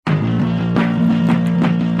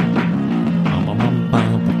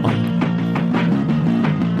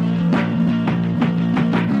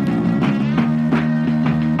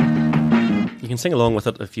sing along with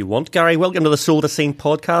it if you want. Gary, welcome to the Soul to Scene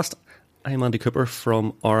podcast. I'm Andy Cooper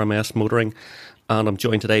from RMS Motoring, and I'm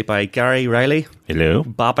joined today by Gary Riley. Hello.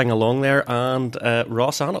 Bopping along there, and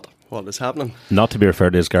Ross Annett. What is happening? Not to be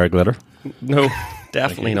referred to as Gary Glitter. No,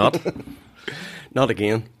 definitely not. Not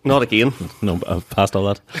again. Not again. No, I've passed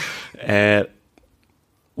all that.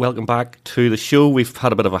 Welcome back to the show. We've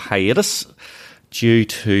had a bit of a hiatus due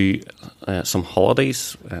to some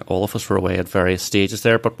holidays. All of us were away at various stages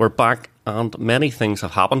there, but we're back and many things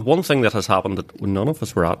have happened. One thing that has happened that none of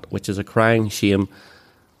us were at, which is a crying shame,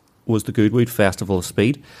 was the Goodwood Festival of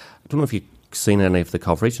Speed. I don't know if you've seen any of the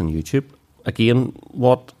coverage on YouTube. Again,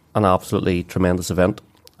 what an absolutely tremendous event.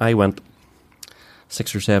 I went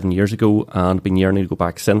 6 or 7 years ago and been yearning to go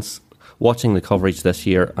back since. Watching the coverage this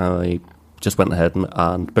year, I just went ahead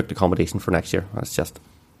and booked accommodation for next year. It's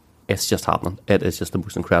just happening. It is just the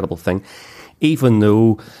most incredible thing. Even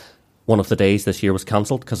though one of the days this year was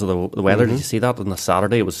cancelled because of the weather. Did you see that? On the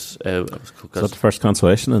Saturday, it was Is that the first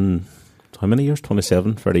cancellation in how many years?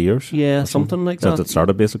 27, 30 years? Yeah, something like that. Since it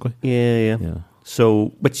started, basically. Yeah.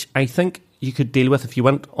 So, which I think you could deal with if you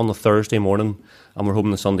went on the Thursday morning and we're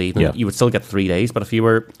home the Sunday evening. You would still get 3 days. But if you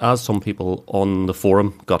were, as some people on the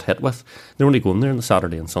forum got hit with, they're only going there on the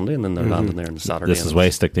Saturday and Sunday, and then they're landing there on the Saturday. This is why I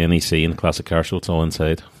stick to NEC and Classic Car Show. It's all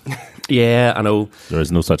inside. Yeah, I know. There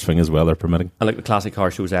is no such thing as weather permitting. I like the Classic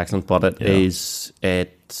Car Show is excellent, but it's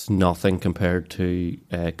nothing compared to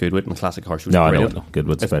Goodwood, and the Classic Car Show is brilliant. No.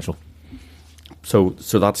 Goodwood's special. So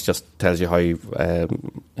that just tells you how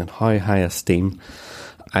in how high esteem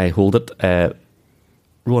I hold it.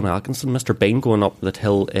 Rowan Atkinson, Mr. Bean, going up that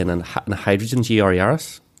hill in a hydrogen GR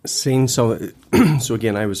Yaris. Seen some. So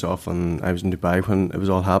again, I was in Dubai when it was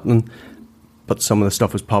all happening, but some of the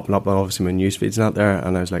stuff was popping up, and obviously my news feed's not there,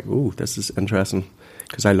 and I was like, "Oh, this is interesting,"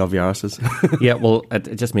 because I love Yarises. Yeah, well,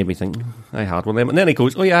 it just made me think I had one of them, and then he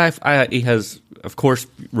goes, "Oh yeah, he has." Of course,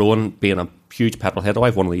 Rowan being a huge petrol head, I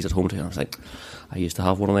have one of these at home too. And I was like, I used to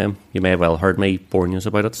have one of them. You may have well heard me boring you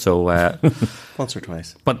about it. So once or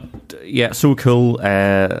twice. But yeah, so cool.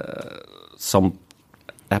 Some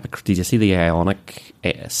epic. Did you see the Ioniq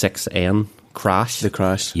 6N crash? The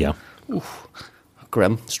crash, yeah. Oof,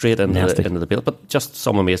 grim, straight into the bill. But just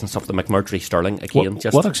some amazing stuff. The McMurtry Sterling again.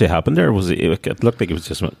 What actually happened there? Was it looked like it was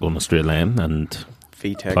just going a straight line and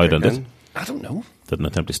VTEC plowed into it? I don't know. Didn't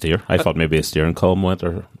attempt to steer. I thought maybe a steering column went,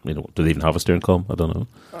 or did they even have a steering column? I don't know.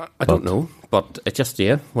 I don't know, but it just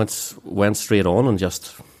went straight on and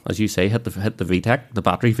just, as you say, hit the VTEC, the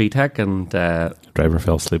battery VTEC, and driver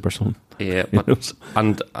fell asleep or something. Yeah, but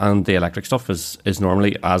and the electric stuff is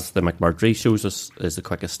normally, as the McMurtry shows us, is the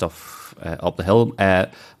quickest stuff up the hill.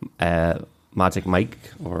 Magic Mike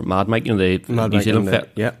or Mad Mike, the New Zealand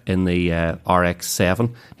fit in the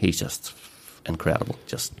RX-7, he's just incredible,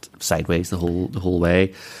 just sideways the whole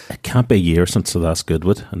way. It can't be a year since the last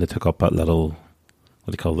Goodwood, and they took up that little,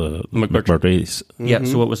 what do you call the McMurtry's? Yeah,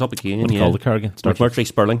 so it was up again. What do you call the car again? McMurtry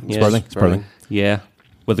Sperling. Sperling. Yeah,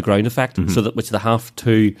 with the ground effect, so that which they have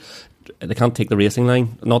to. They can't take the racing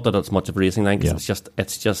line. Not that it's much of a racing line, because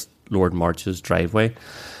it's just Lord March's driveway,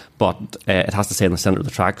 but it has to stay in the centre of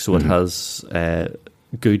the track, so it has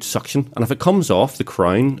good suction. And if it comes off the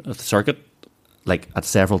crown of the circuit, like at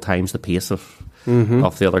several times the pace of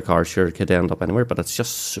the other cars, sure, it could end up anywhere, but it's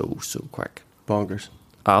just so quick. Bonkers.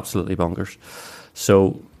 Absolutely bonkers.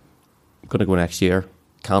 So, I'm going to go next year.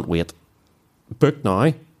 Can't wait. Book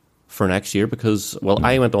now for next year because, well,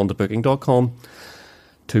 I went on to booking.com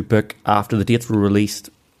to book after the dates were released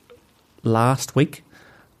last week,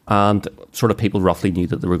 and sort of people roughly knew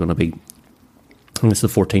that they were going to be, I think it's the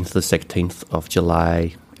 14th to the 16th of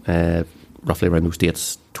July, roughly around those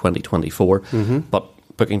dates, 2024. But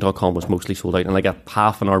booking.com was mostly sold out, and like a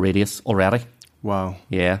half an hour radius already. Wow.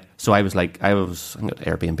 Yeah. So I was like, I think it was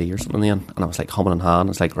Airbnb or something then, and I was like humming in hand.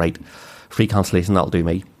 It's like, right, free cancellation, that'll do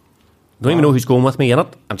me. Don't even know who's going with me in it.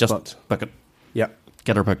 I'm just book it. Yeah.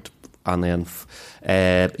 Get her booked. And then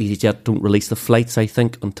EasyJet don't release the flights, I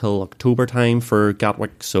think, until October time for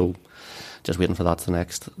Gatwick. So just waiting for that the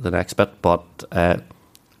next bit. But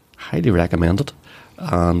highly recommend it.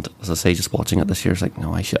 And as I say, just watching it this year, it's like,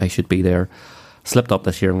 no, I should be there. Slipped up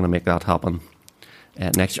this year. I'm going to make that happen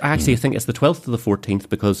next year. Actually, I think it's the 12th to the 14th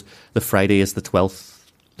because the Friday is the 12th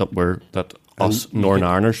that us Northern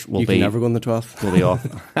Irelanders will be. You can never go on the 12th. Will be off.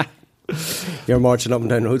 You're marching up and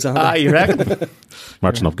down roads, Andy. You reckon?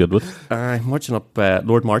 Marching up Goodwood. Marching up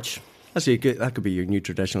Lord March. That could be your new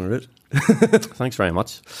traditional route. Thanks very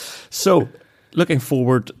much. So, looking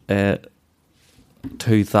forward to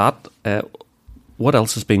that. What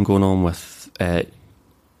else has been going on with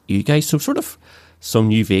you guys? So, sort of some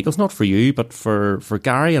new vehicles, not for you, but for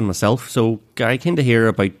Gary and myself. So, Gary, keen to hear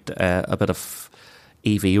about a bit of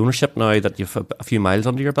EV ownership now that you've a few miles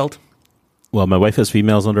under your belt? Well, my wife has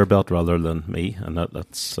females under her belt rather than me, and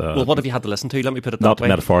that's... well, what have you had to listen to? Let me put it not that way.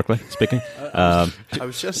 Not metaphorically speaking. I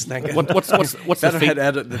was just thinking... What's the feedback?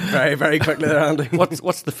 Edit very, very quickly there, Andy.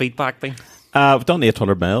 What's the feedback been? I've done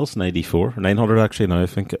 800 miles, 900 actually now, I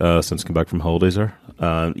think, since come back from holidays there.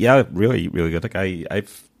 Yeah, really, really good. Like I've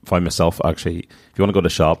found myself actually, if you want to go to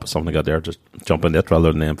shop, something like that there, just jump in it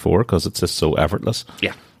rather than the M4 because it's just so effortless.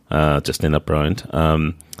 Yeah. Just in that round.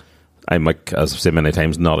 I'm like, as I've said many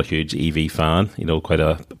times, not a huge EV fan, quite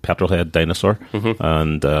a petrolhead dinosaur.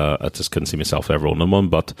 And I just couldn't see myself ever owning one,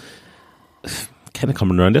 but kind of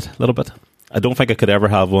coming around it a little bit. I don't think I could ever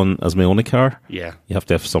have one as my only car. Yeah. You have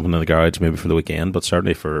to have something in the garage maybe for the weekend, but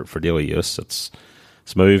certainly for daily use, it's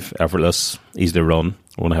smooth, effortless, easy to run.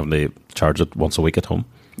 I only having to charge it once a week at home.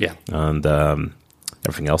 Yeah. And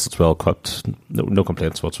everything else, it's well equipped. No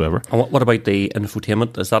complaints whatsoever. And what about the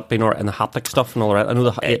infotainment? Has that been all right? And the haptic stuff and all right? I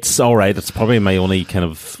know it's all right. It's probably my only kind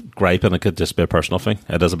of gripe, and it could just be a personal thing.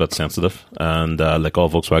 It is a bit sensitive. And like all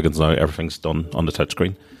Volkswagens now, everything's done on the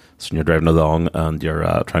touchscreen. So when you're driving along and you're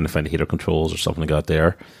trying to find the heater controls or something like that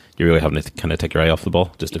there, you're really having to kind of take your eye off the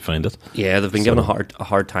ball just to find it. Yeah, they've been given a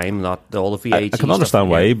hard time, not all the VAG. I can understand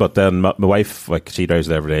why, but then my wife, like, she drives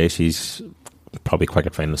it every day. She's probably quicker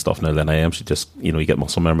at finding the stuff now than I am. She just, you get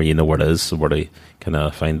muscle memory, you know where it is, so where to kind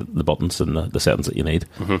of find the buttons and the settings that you need.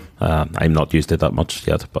 I'm not used to it that much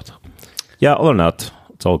yet, but yeah, other than that,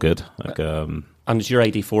 it's all good. Like, and is your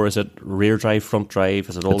ID4, is it rear drive, front drive?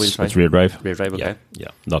 Is it all-wheel drive? It's rear drive. Rear drive, okay. Yeah.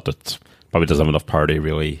 Not that probably doesn't have enough power to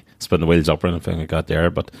really spin the wheels up or anything like that there,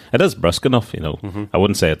 but it is brisk enough, I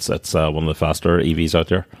wouldn't say it's one of the faster EVs out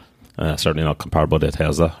there. Certainly not comparable to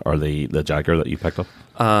Tesla or the Jaguar that you picked up.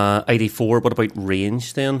 ID4, what about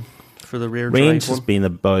range then for the rear drive? Range has been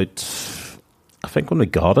about, I think when we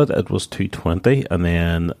got it, it was 220, and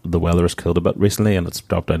then the weather has killed a bit recently, and it's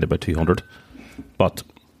dropped down to about 200. But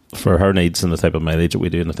for her needs and the type of mileage that we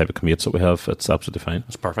do and the type of commutes that we have, it's absolutely fine.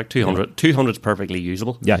 It's perfect. 200. 200 is perfectly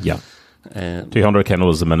usable. Yeah. 200 kind of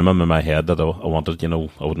was the minimum in my head that I wanted.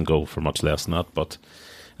 I wouldn't go for much less than that. But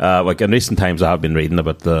like in recent times, I have been reading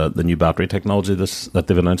about the new battery technology that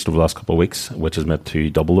they've announced over the last couple of weeks, which is meant to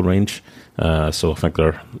double the range. So I think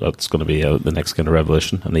that's going to be the next kind of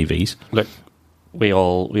revolution in EVs. Look, we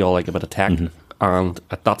all like a bit of tech, and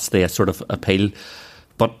that's the sort of appeal.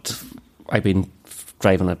 But I've been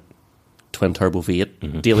driving a twin turbo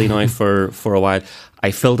V8 daily now for a while.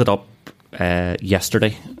 I filled it up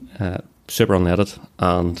yesterday, super unleaded,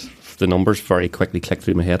 and the numbers very quickly clicked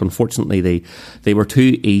through my head. Unfortunately, they were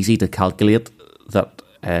too easy to calculate that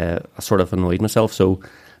I sort of annoyed myself. So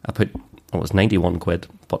I put, it was 91 quid,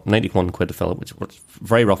 but 91 quid to fill it, which was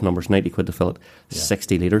very rough numbers, 90 quid to fill it,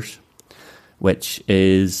 60 litres, which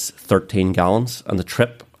is 13 gallons. And the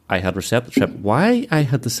trip, I had reset the trip. Why I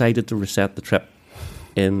had decided to reset the trip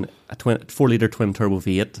in a 4-litre twin turbo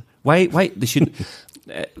V8? Why they should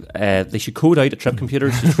they should code out at trip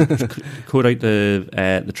computers, code out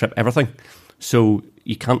the trip everything, so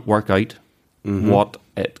you can't work out what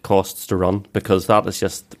it costs to run, because that is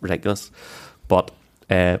just ridiculous. But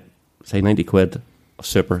say 90 quid,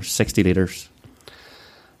 super 60 litres,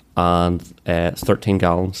 and 13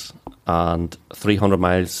 gallons, and 300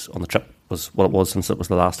 miles on the trip was what it was since it was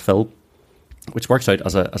the last fill, which works out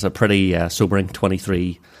as a pretty sobering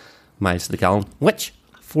 23 miles to the gallon, which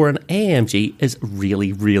for an AMG is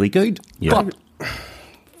really, really good. Yeah. But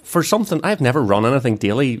for something, I've never run anything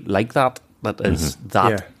daily like that is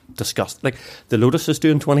disgusting. Like the Lotus is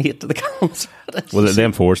doing 28 to the gallon. Well, the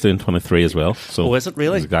M4 is doing 23 as well. So is it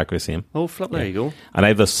really? It's exactly the same. Oh, flip, there you go. And I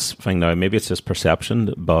have this thing now, maybe it's just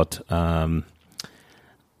perception, but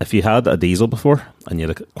if you had a diesel before and you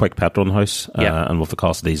had a quick petrol in the house, and with the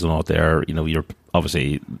cost of diesel out there, you're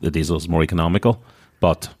obviously the diesel is more economical,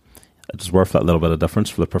 but it's worth that little bit of difference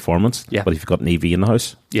for the performance. Yeah. But if you've got an EV in the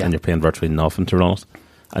house and you're paying virtually nothing to run it,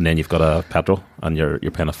 and then you've got a petrol and you're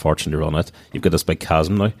paying a fortune to run it, you've got this big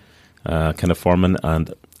chasm now kind of forming,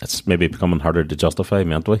 and it's maybe becoming harder to justify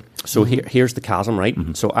mentally. So here's the chasm, right?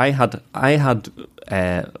 So I had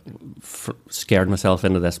scared myself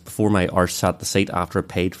into this before my arse sat the seat after I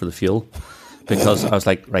paid for the fuel, because I was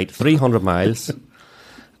like, right, 300 miles.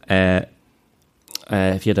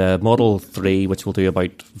 If you had a Model 3, which will do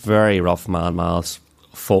about very rough man miles,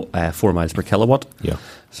 4 miles per kilowatt. Yeah.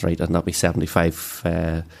 That's right, and that'd be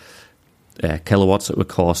 75 kilowatts it would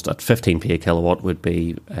cost. At 15p a kilowatt would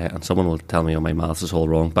be, and someone will tell me, my maths is all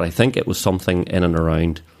wrong, but I think it was something in and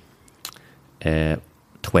around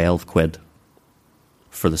 12 quid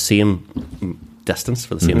for the same distance,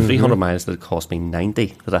 for the same 300 miles that it cost me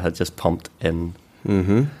 90 that I had just pumped in.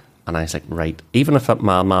 And And I was like, right, even if it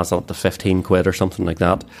ma's up to 15 quid or something like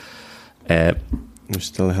that, there's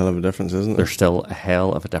still a hell of a difference, isn't there? There's still a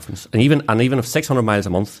hell of a difference. And even if 600 miles a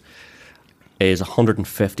month is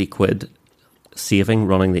 150 quid saving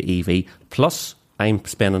running the EV, plus I'm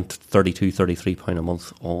spending £33 a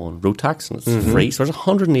month on road tax, and it's free, so there's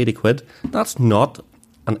 180 quid. That's not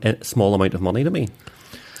a small amount of money to me.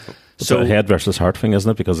 So a head versus heart thing, isn't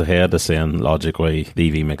it? Because the head is saying logically the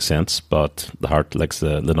EV makes sense, but the heart likes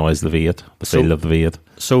the noise of the V8, the feel of the V8.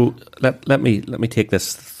 So let me take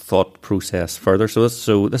this thought process further.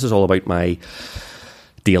 So this is all about my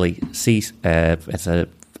daily C. It's a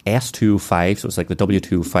S205, so it's like the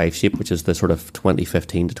W205 shape, which is the sort of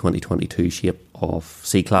 2015 to 2022 shape of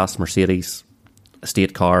C-Class Mercedes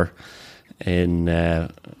estate car in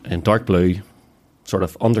dark blue, sort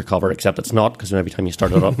of undercover, except it's not, because every time you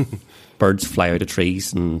start it up, birds fly out of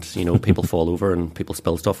trees, and people fall over and people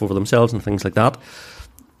spill stuff over themselves and things like that.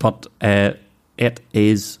 But it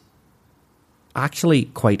is actually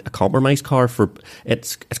quite a compromise car.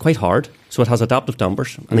 It's quite hard, so it has adaptive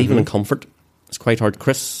dampers, and even in comfort, it's quite hard.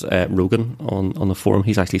 Chris Rogan on the forum,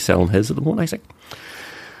 he's actually selling his at the moment. I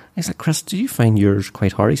was like, Chris, do you find yours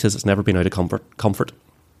quite hard? He says it's never been out of comfort.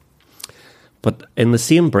 But in the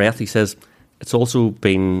same breath, he says it's also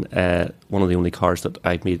been one of the only cars that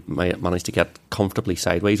I've managed to get comfortably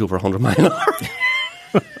sideways over 100 miles an hour.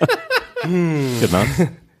 Good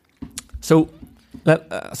man. So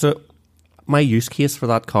my use case for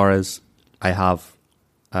that car is I have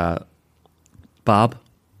Bab, I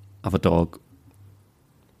have a dog,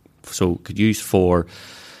 so could use for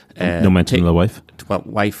no mention of the wife.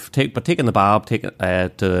 But taking the Bab, take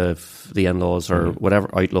it to the in-laws or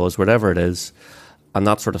whatever, outlaws, whatever it is, and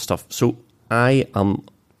that sort of stuff. So I am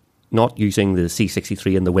not using the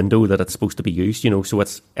C63 in the window that it's supposed to be used, so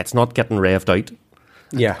it's not getting revved out.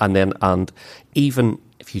 Yeah. And even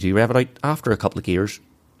if you do rev it out after a couple of gears,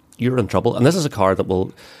 you're in trouble. And this is a car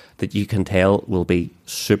that you can tell will be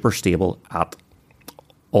super stable at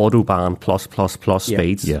autobahn plus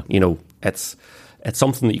speeds. Yeah. It's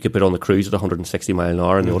something that you could put on the cruise at 160 mile an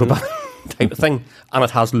hour in the autobahn type of thing, and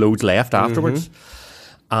it has loads left afterwards.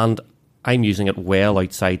 And I'm using it well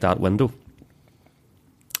outside that window.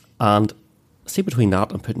 And see, between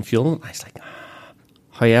that and putting fuel in, I was like,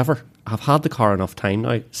 however, I've had the car enough time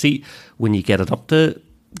now. See, when you get it up to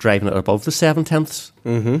driving it above the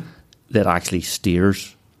 7/10, that actually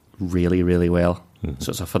steers really, really well.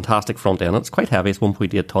 So it's a fantastic front end. It's quite heavy. It's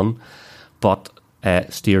 1.8 ton, but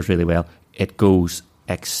steers really well. It goes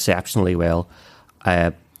exceptionally well.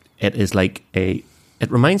 It is like it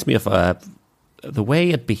reminds me of the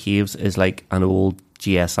way it behaves is like an old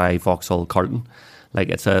GSI Vauxhall Carlton. Like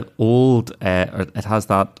it's an old, it has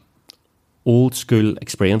that old school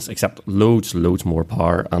experience, except loads more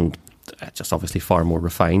power and just obviously far more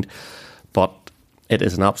refined. But it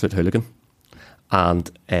is an absolute hooligan, and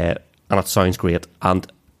it sounds great. And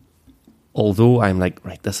although I'm like,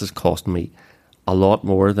 right, this is costing me a lot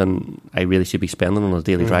more than I really should be spending on a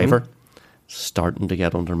daily driver, starting to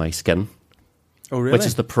get under my skin. Oh, really? Which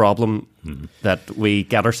is the problem that we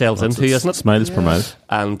get ourselves into, isn't it? Smiles per mile.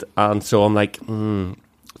 And so I'm like,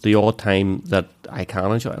 the odd time that I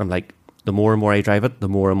can enjoy it, I'm like, the more and more I drive it, the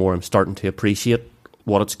more and more I'm starting to appreciate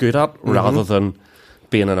what it's good at, rather than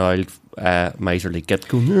being an old miserly git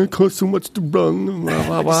going, it costs so much to run.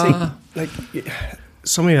 Blah, blah, blah. See,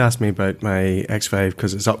 somebody asked me about my X5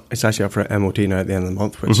 because it's actually up for MOT now at the end of the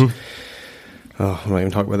month, which I'm not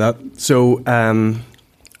even talking about that. So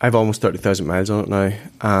I've almost 30,000 miles on it now,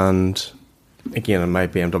 and again, on my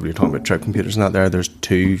BMW, talking about trip computers and that there's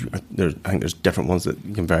two. I think there's different ones that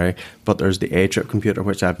you can vary, but there's the A trip computer,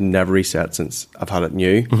 which I've never reset since I've had it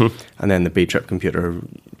new, and then the B trip computer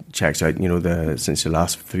checks out, since your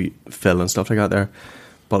last fill and stuff like that there.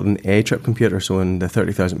 But in the A trip computer, so in the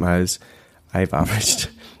 30,000 miles, I've averaged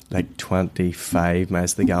like 25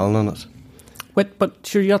 miles to the gallon on it. Wait, but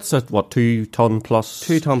sure, that's a, 2 ton plus?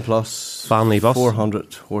 2 ton plus family bus,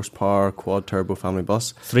 400 horsepower quad turbo family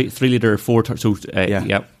bus, 3 litre 4 so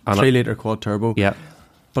yeah, 3 litre quad turbo. Yeah,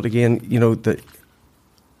 but again,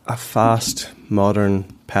 a fast modern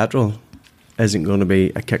petrol isn't going to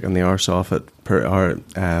be a kick in the arse off it per hour,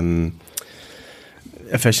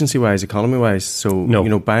 efficiency wise, economy wise. So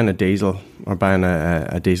no. Buying a diesel or buying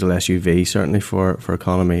a diesel SUV certainly for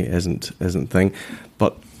economy isn't a thing,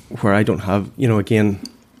 but where I don't have, again,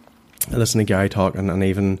 I listen to Gary talk and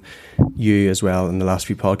even you as well in the last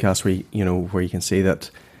few podcasts where you can see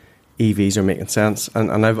that EVs are making sense.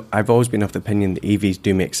 And I've always been of the opinion that EVs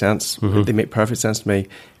do make sense. They make perfect sense to me.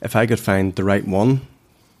 If I could find the right one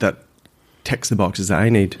that ticks the boxes that I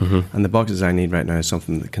need, and the boxes I need right now is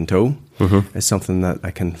something that can tow. is something that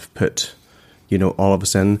I can put, all of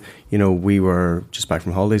us in. We were just back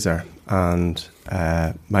from holidays there, and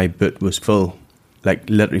my boot was full, like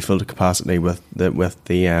literally full to capacity with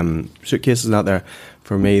the suitcases out there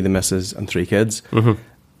for me, the missus, and 3 kids.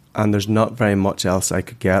 And there's not very much else I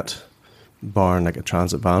could get, barring like a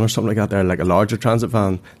transit van or something like that there, like a larger transit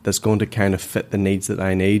van that's going to kind of fit the needs that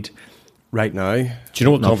I need right now. Do you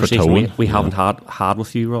know what conversation we haven't had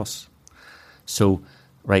with you, Ross? So,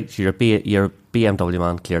 right, so you're a BMW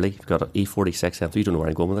man, clearly. You've got an E46 M3. You don't know where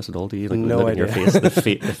I'm going with this at all, do you? Like, no idea. In your face, the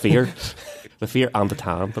fear and the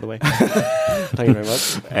tan, by the way. Thank you very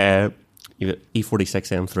much. You've got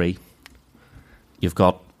E46 M3. You've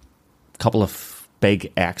got a couple of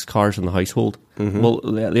big X cars in the household. Well,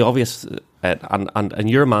 the obvious, and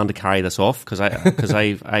you're a man to carry this off, because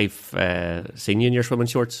I've seen you in your swimming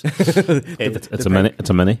shorts. It's a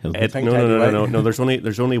mini. No.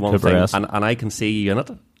 There's only one thing, and I can see you in it,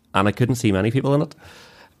 and I couldn't see many people in it.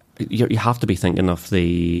 You have to be thinking of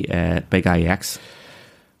the big IX.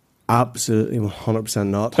 Absolutely, 100%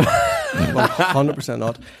 not. 100%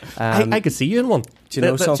 not. I could see you in one. Do you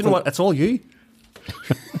know something? Do you know what? It's all you.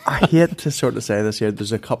 I hate to sort of say this here.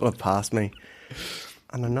 There's a couple of past me,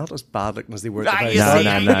 and they're not as bad looking as they were.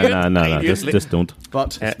 No. Just don't.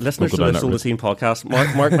 But listeners to the Soul Scene podcast,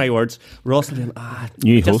 mark my words. Ross,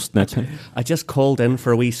 new host next time. I just called in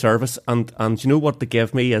for a wee service, and do you know what they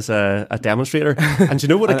gave me as a demonstrator? And do you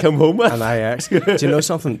know what I come home with? An IX. Do you know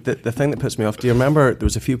something? The thing that puts me off. Do you remember there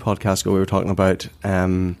was a few podcasts ago we were talking about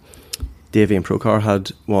Davey and Procar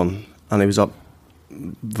had one, and he was up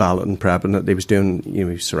valeting, prepping it. He was doing, he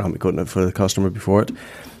was ceramic coating it for the customer before it,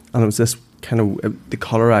 and it was this kind of, the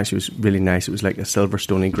colour actually was really nice. It was like a silver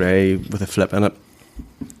stony grey with a flip in it.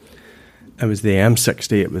 It was the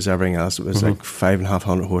M60. It was everything else. It was like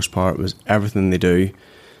 5,500 horsepower. It was everything they do,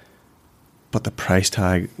 but the price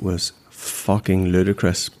tag was fucking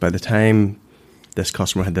ludicrous. By the time this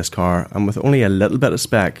customer had this car, and with only a little bit of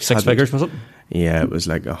spec, 6 figures, was it? Yeah, it was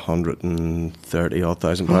like 130 odd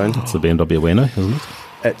thousand pounds. It's the BMW way now, isn't it?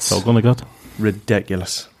 It's all gonna get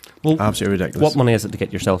ridiculous. Well, absolutely ridiculous. What money is it to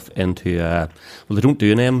get yourself into? Well, they don't do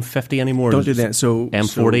an M50 anymore. Don't do that. So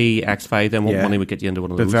M40, X5. Then what money would get you into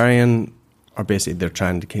one of those? Bavarian are basically, they're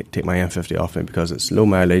trying to take my M50 off me because it's low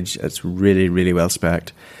mileage. It's really, really well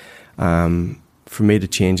spec'd. For me to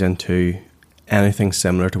change into anything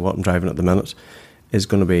similar to what I'm driving at the minute is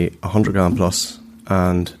going to be 100 grand plus,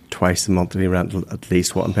 and twice the monthly rental at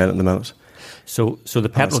least what I'm paying at the minute. So the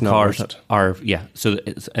petrol cars are, So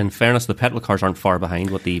in fairness, the petrol cars aren't far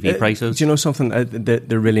behind what the EV price is. Do you know something?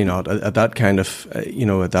 They're really not at that kind of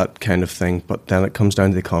at that kind of thing. But then it comes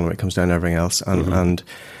down to the economy. It comes down to everything else, and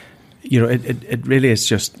it really is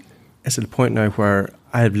just. It's at the point now where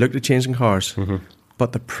I have looked at changing cars,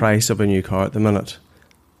 but the price of a new car at the minute,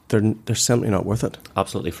 they're simply not worth it.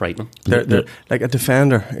 Absolutely frightening. They're like a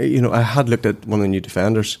Defender. I had looked at one of the new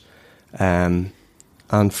Defenders, and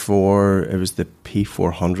it was the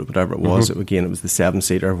P400, whatever it was. It was the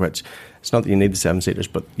 7-seater, which it's not that you need the 7-seaters,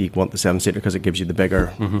 but you want the 7-seater because it gives you the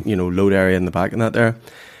bigger, load area in the back and that there.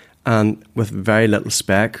 And with very little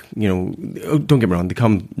spec, don't get me wrong, they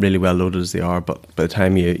come really well loaded as they are, but by the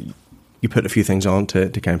time you put a few things on to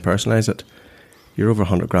kind of personalise it, you're over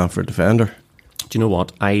 100 grand for a Defender. Do you know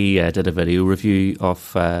what? I did a video review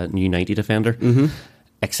of new 90 Defender,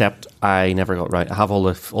 except I never got round. I have all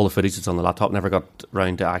the footage that's on the laptop. Never got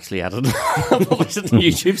round to actually edit it and publish it on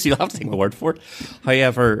YouTube. So you'll have to take my word for it.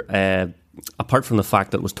 However, apart from the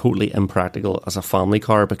fact that it was totally impractical as a family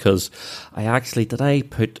car, because I had to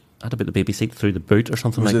put the baby seat through the boot or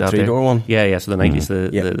something like that. Was it the 3-door one? Yeah. So the 90's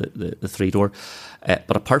the 3-door.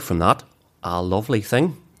 But apart from that, a lovely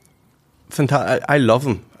thing. Fantastic. I love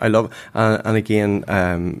them. And again,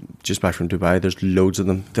 just back from Dubai, there's loads of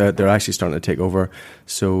them. They're actually starting to take over.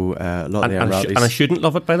 So a lot of the Emiratis. And I shouldn't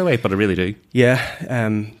love it, by the way, but I really do. Yeah.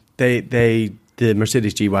 The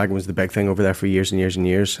Mercedes G-Wagon was the big thing over there for years and years and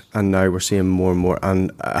years. And now we're seeing more and more.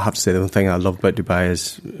 And I have to say, the one thing I love about Dubai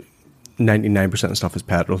is 99% of stuff is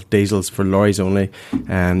petrol. Diesels for lorries only.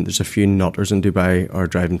 There's a few nutters in Dubai are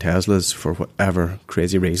driving Teslas for whatever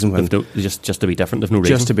crazy reason. Just to be different, there's no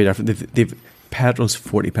reason. Just to be different. They've petrol's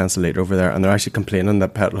 40 pence a litre over there, and they're actually complaining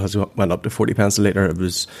that petrol has went up to 40 pence a litre. It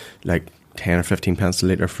was like 10 or 15 pence a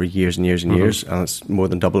litre for years and years and years, and it's more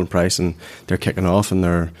than double in price, and they're kicking off, and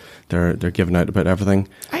they're giving out about everything.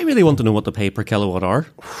 I really want to know what they pay per kilowatt hour.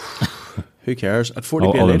 Who cares? At 40p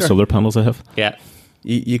all a litre. them solar panels I have. Yeah.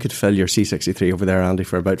 You could fill your C63 over there, Andy,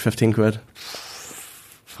 for about 15 quid.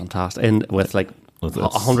 Fantastic. And with like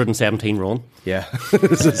That's- 117 run. Yeah.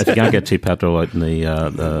 If you can't get cheap petrol out in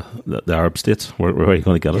the Arab states, where are you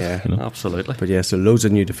going to get it? Yeah. You know? Absolutely. But yeah, so loads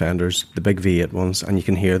of new Defenders, the big V8 ones, and you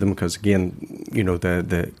can hear them because, again, you know,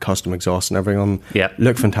 the custom exhaust and everything on them Yeah.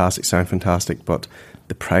 look fantastic, sound fantastic, but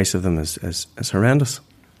the price of them is horrendous.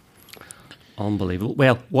 Unbelievable.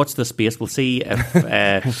 Well, watch the space. We'll see if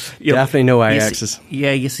Definitely no you IXs. see-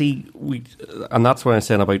 Yeah, you see, and that's what I'm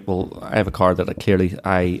saying about. Well, I have a car that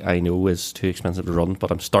I know is too expensive to run,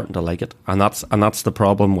 but I'm starting to like it, and that's the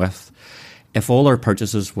problem with. If all our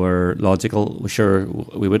purchases were logical, sure,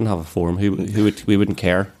 we wouldn't have a forum. We wouldn't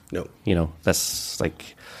care. No. You know, this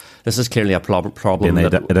is clearly a problem. Being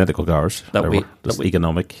that- identical cars. that we- Just that we-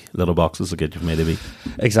 economic little boxes to get you from A to B.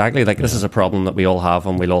 Exactly. Like this is a problem that we all have,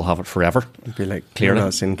 and we'll all have it forever. It'd be like Clearly. I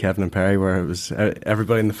was in Kevin and Perry, where it was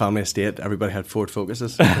everybody in the family estate, everybody had Ford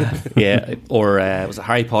Focuses. Yeah, or was it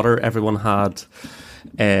Harry Potter? Everyone had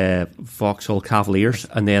Vauxhall Cavaliers,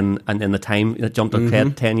 and then the time it jumped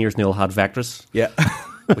ahead 10 years, and they all had Vectras, Yeah.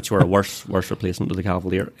 which were a worse replacement of the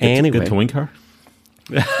Cavalier. Anyway, Good towing car.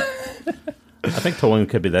 I think towing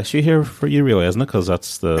could be the issue here for you, really, isn't it? Because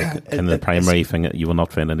that's the kind of the primary thing that you will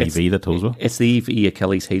not find an EV that tows well. it's the EV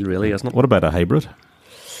Achilles heel, really, isn't it? What about a hybrid?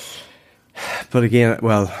 But again,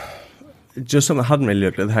 well, just something I hadn't really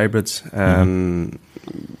looked at the hybrids. They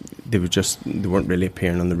weren't really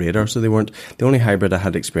appearing on the radar, so they weren't. The only hybrid I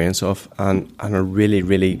had experience of, and I really,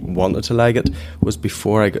 really wanted to like it, was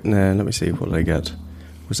before I got. Let me see, what did I get?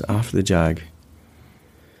 Was it after the Jag?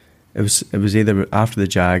 It was either after the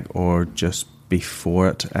Jag or just before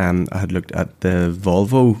it. I had looked at the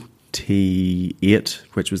Volvo T8,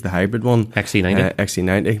 which was the hybrid one. XC90.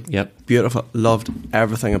 XC90. Yep. Beautiful. Loved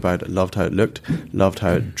everything about it. Loved how it looked. Loved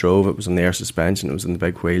how it drove. It was on the air suspension. It was on the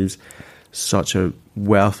big wheels. Such a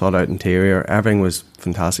well thought out interior. Everything was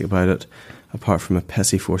fantastic about it, apart from a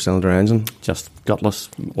pissy 4-cylinder engine. Just gutless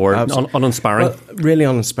or Absolutely. uninspiring. Well, really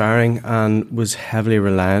uninspiring, and was heavily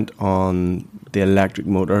reliant on the electric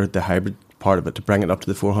motor, the hybrid part of it, to bring it up to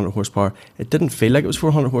the 400 horsepower. It didn't feel like it was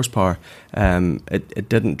 400 horsepower. It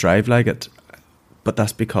didn't drive like it, but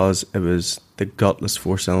that's because it was the gutless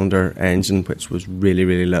 4-cylinder engine which was really,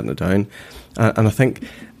 really letting it down. And I think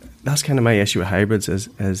that's kind of my issue with hybrids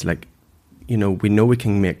is like, you know we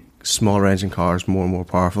can make smaller engine cars more and more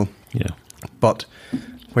powerful. Yeah. But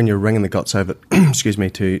when you're wringing the guts out of it, excuse me,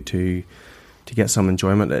 to get some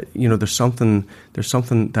enjoyment, you know, there's something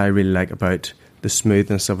that I really like about the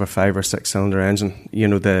smoothness of a 5 or 6 cylinder engine. You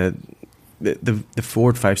know, the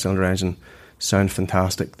Ford 5-cylinder engine sound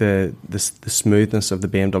fantastic. The smoothness of the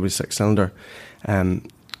BMW 6-cylinder,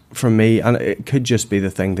 for me, and it could just be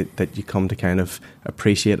the thing that you come to kind of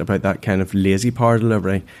appreciate about that kind of lazy power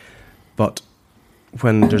delivery. But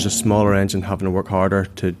when there's a smaller engine having to work harder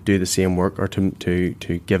to do the same work or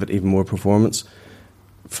to give it even more performance,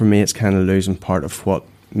 for me it's kind of losing part of what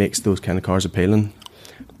makes those kind of cars appealing.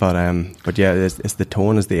 But yeah, it's the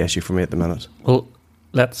tone is the issue for me at the minute. Well,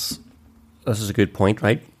 this is a good point,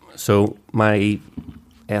 right? So my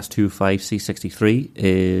S25 C63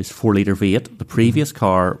 is 4-litre V8. The previous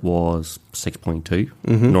car was 6.2,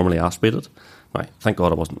 normally aspirated. Right, thank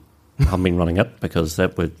God I haven't been running it, because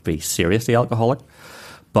that would be seriously alcoholic.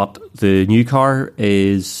 But the new car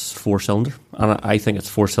is 4-cylinder, and I think it's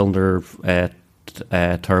 4-cylinder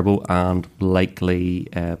turbo and likely,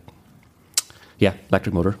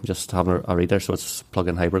 electric motor. Just having a read there, so it's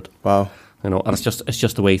plug-in hybrid. Wow. You know, and it's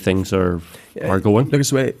just the way things are going. Look, it's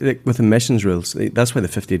the way, like, with emissions rules, that's why the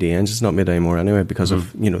 50D engine's not made anymore anyway, because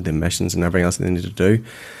of, you know, the emissions and everything else they need to do.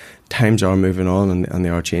 Times are moving on and they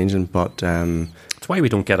are changing, but That's why we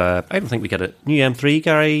don't get I don't think we get a new M3,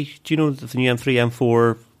 Gary. Do you know that the new M3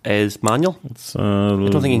 M4 is manual? I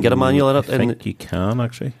don't think you can get a manual in it. I think you can,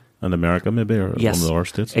 actually. In America, maybe, or Yes, one of the other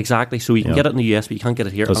states. exactly. So you can get it in the US, but you can't get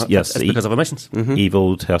it here. Yes, it's because of emissions.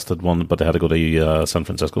 Evo tested one, but they had to go to San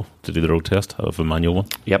Francisco to do the road test of a manual one.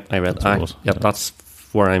 Yep, I read. That's what it was. Yep, that's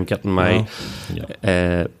where I'm getting my.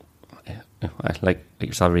 Yeah. I like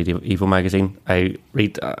yourself, read Evo magazine. I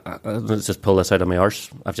read. Let's just pull this out of my arse.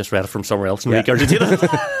 I've just read it from somewhere else and regurgitated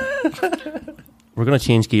it. We're going to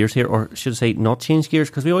change gears here, or should I say, not change gears,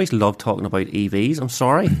 because we always love talking about EVs. I'm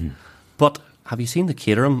sorry, but have you seen the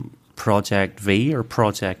Caterham Project V or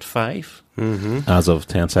Project 5? As of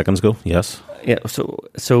 10 seconds ago, yes. Yeah.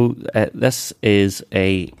 So this is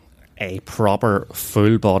a proper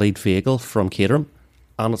full-bodied vehicle from Caterham,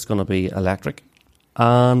 and it's going to be electric,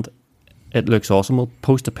 and it looks awesome. We'll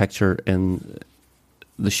post a picture in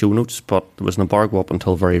the show notes, but there was an embargo up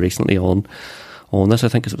until very recently on this. I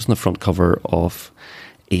think it was on the front cover of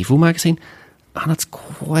Evo magazine, and it's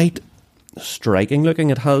quite striking looking.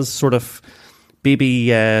 It has sort of baby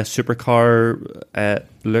supercar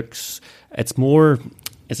looks. It's more.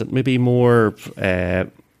 Is it maybe more?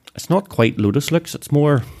 It's not quite Lotus looks. It's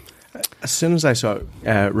more. As soon as I saw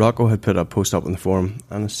it, Rocco had put a post up on the forum,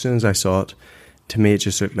 and as soon as I saw it, to me it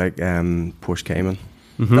just looked like Porsche Cayman.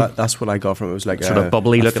 Mm-hmm. That's what I got from it. It was like sort of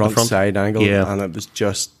bubbly look at the front side angle, yeah. And it was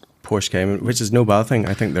just Porsche Cayman, which is no bad thing.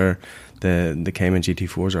 I think the Cayman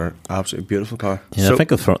GT4s are absolutely beautiful car. Yeah, so, I think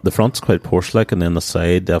the front's quite Porsche-like, and then the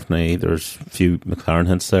side definitely there's a few McLaren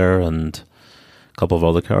hints there and a couple of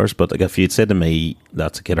other cars. But like if you'd said to me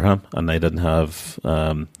that's a Caterham and I didn't have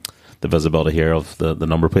the visibility here of the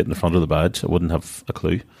number plate in the front of the badge, I wouldn't have a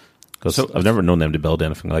clue because I've never known them to build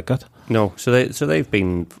anything like that. No, so they've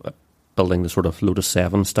been building the sort of Lotus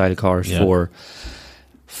 7 style cars for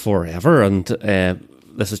forever, and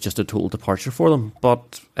this is just a total departure for them.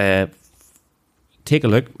 But take a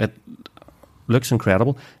look; it looks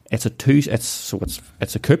incredible. It's a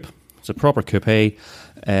coupe. It's a proper coupe. It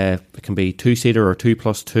can be 2-seater or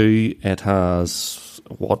 2+2. It has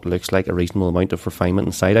what looks like a reasonable amount of refinement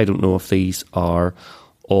inside. I don't know if these are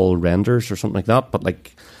all renders or something like that, but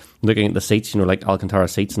like looking at the seats, like Alcantara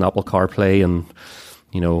seats and Apple CarPlay and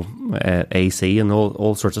AC and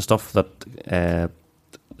all sorts of stuff that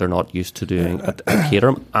they're not used to doing at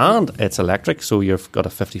Caterham. And it's electric, so you've got a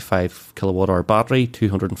 55 kilowatt hour battery,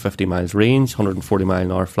 250 miles range, 140 mile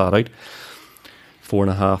an hour flat out,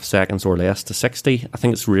 4.5 seconds or less to 60. I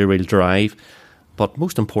think it's rear wheel drive, but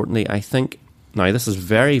most importantly, I think now this is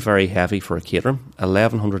very, very heavy for a Caterham,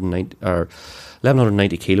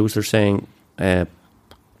 1190 kilos. They're saying,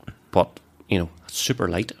 but super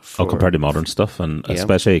light. Compared to modern stuff, and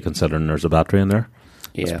especially considering there's a battery in there,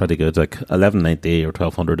 it's pretty good. Like 1190 or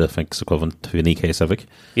 1200, I think, is equivalent to an EK Civic.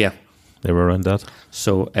 Yeah, they were around that.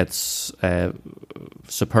 So it's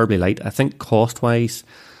superbly light. I think cost wise,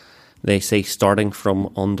 they say starting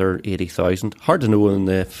from under 80,000. Hard to know in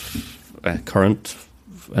the current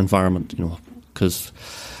environment, because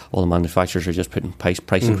all the manufacturers are just putting price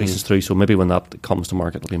increases through, so maybe when that comes to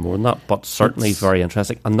market it'll be more than that, but certainly very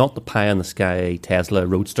interesting, and not the pie in the sky Tesla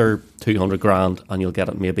Roadster, 200 grand and you'll get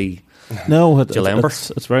it maybe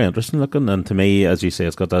it's very interesting looking, and to me, as you say,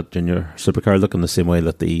 it's got that junior supercar looking the same way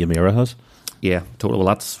that the Emira has. Yeah, totally. Well,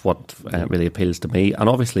 that's what really appeals to me, and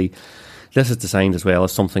obviously this is designed as well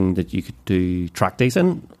as something that you could do track days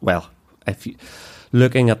in. Well, if you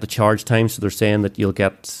looking at the charge time, so they're saying that you'll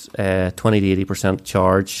get 20 to 80%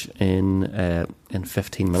 charge in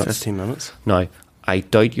 15 minutes. 15 minutes. Now, I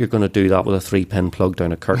doubt you're going to do that with a 3-pin plug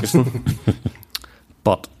down at Kirkuson,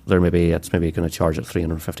 but it's maybe going to charge at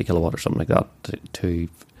 350 kilowatt or something like that to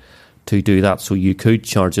do that. So you could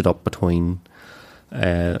charge it up between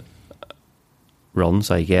runs,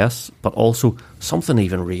 I guess, but also something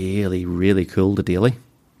even really, really cool to daily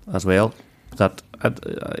as well. That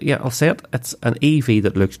I'll say it. It's an EV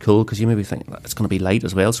that looks cool because you maybe think it's going to be light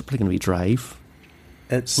as well. It's probably going to be drive.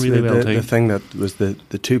 It's really the thing that was the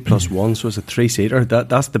 2+1 was a 3-seater.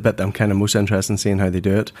 That's the bit that I'm kind of most interested in seeing how they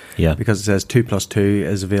do it. Yeah, because it says 2+2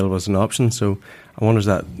 is available as an option. So I wonder is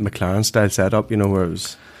that McLaren style setup, where it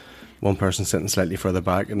was one person sitting slightly further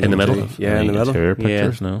back in the middle. In the middle.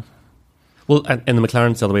 Pictures, no. Well, in the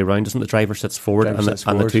McLaren, it's the other way around, isn't it? The driver sits forward, and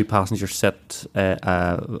the two passengers sit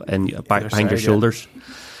behind your shoulders.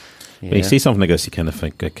 Yeah. When you see something like this, you kind of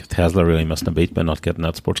think like Tesla really missed a beat by not getting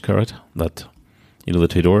that sports car out. That the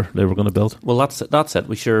 2-door they were going to build. Well, that's it.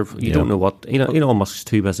 You don't know what Elon Musk's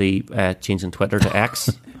too busy changing Twitter to X.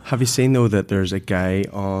 Have you seen though that there's a guy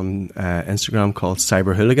on Instagram called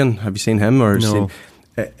Cyber Hooligan? Have you seen him or no?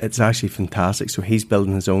 It's actually fantastic. So he's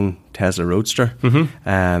building his own Tesla Roadster.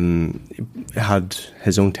 Had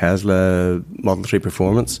his own Tesla Model 3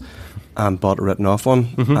 Performance and bought a written off one,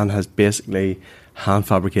 and has basically hand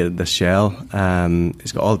fabricated this shell.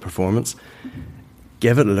 He's got all the performance.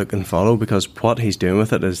 Give it a look and follow, because what he's doing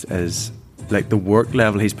with it is like the work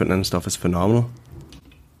level he's putting in stuff is phenomenal.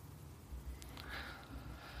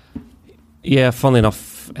 Yeah, funnily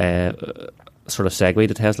enough, sort of segue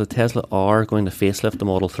to Tesla. Tesla are going to facelift the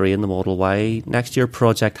Model 3 and the Model Y next year.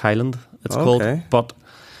 Project Highland, it's called. But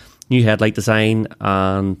new headlight design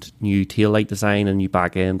and new tail light design and new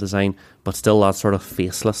back end design, but still that sort of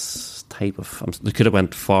faceless type of. They could have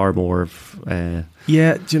went far more.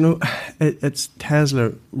 Yeah, do you know, it's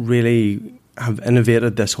Tesla really have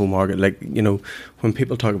innovated this whole market. Like, when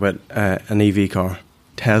people talk about an EV car,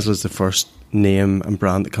 Tesla's the first name and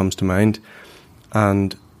brand that comes to mind,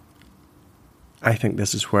 and I think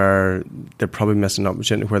this is where they're probably missing an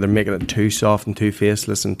opportunity, where they're making it too soft and too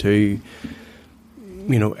faceless and too,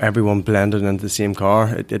 everyone blended into the same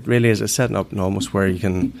car. It really is. It's setting up almost where you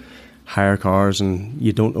can hire cars and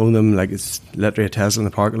you don't own them. Like, it's literally a Tesla in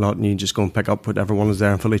the parking lot and you just go and pick up whatever one is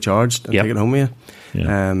there and fully charged and take it home with you.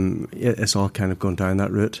 Yeah. It's all kind of going down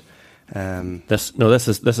that route. This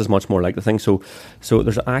is much more like the thing. So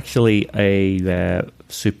there's actually a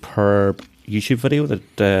superb YouTube video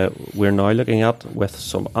that we're now looking at with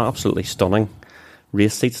some absolutely stunning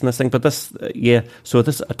race seats in this thing. But this, so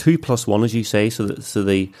this a 2+1, as you say. So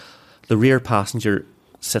the rear passenger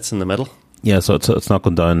sits in the middle. Yeah, so it's not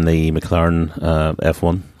going down the McLaren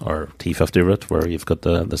F1 or T50 route where you've got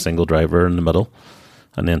the single driver in the middle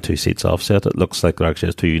and then 2 seats offset. It looks like there actually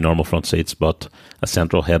is 2 normal front seats but a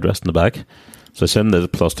central headrest in the back. So I assume the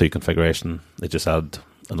 +2 configuration, they just add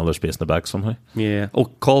another space in the back somehow. Yeah. Oh,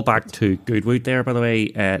 call back to Goodwood there, by the way.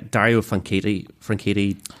 Dario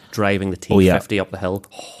Franchitti driving the T50 up the hill.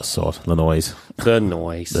 I saw it. The noise. The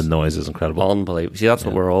noise is incredible. Unbelievable. See, that's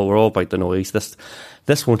what we're all about, the noise.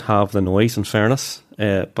 This won't have the noise, in fairness,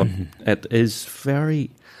 but it is very,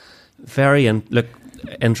 very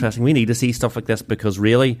interesting. We need to see stuff like this because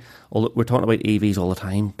really, we're talking about EVs all the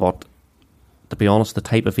time, but to be honest, the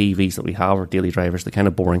type of EVs that we have are daily drivers, the kind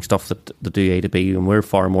of boring stuff that do A to B, and we're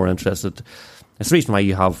far more interested. It's the reason why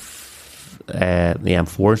you have the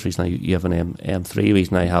M4, it's the reason why you have an M3, the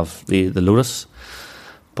reason I have the Lotus.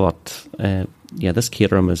 But this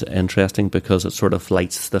Caterham is interesting because it sort of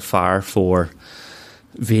lights the fire for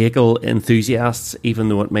vehicle enthusiasts, even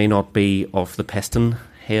though it may not be of the piston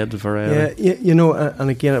head variety. Yeah, and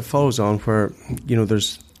again, it follows on where,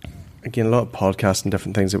 there's, again, a lot of podcasts and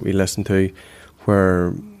different things that we listen to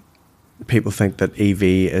where people think that EV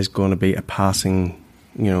is going to be a passing,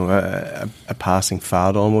 a passing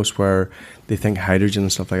fad almost, where they think hydrogen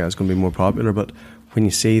and stuff like that is going to be more popular. But when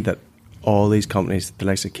you see that all these companies, the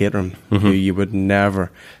likes of Caterham, who you would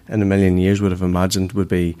never in a million years would have imagined would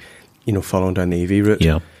be, following down the EV route.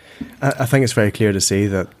 Yeah. I think it's very clear to see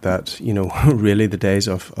that really the days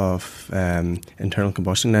of internal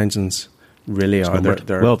combustion engines really are.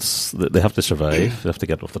 Well, they have to survive. They have to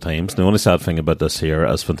get with the times. The only sad thing about this here,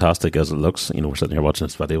 as fantastic as it looks, we're sitting here watching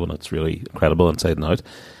this video and it's really incredible inside and out.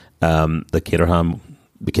 The Caterham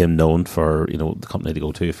became known for the company to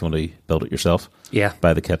go to if you want to build it yourself. Yeah,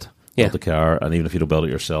 buy the kit. Build the car, and even if you don't build it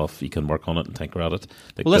yourself, you can work on it and tinker at it.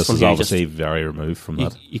 Well, this is obviously very removed from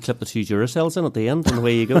that. You clip the 2 Duracells in at the end, and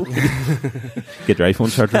away you go. Get your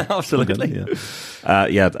iPhone charger. Absolutely.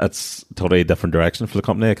 It's totally a different direction for the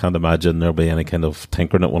company. I can't imagine there'll be any kind of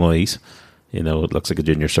tinkering at one of these. It looks like a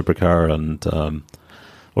junior supercar, and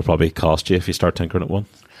will probably cost you if you start tinkering at one.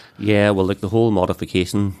 Yeah, well, the whole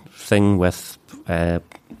modification thing with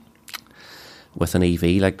an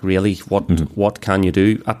EV, really, what can you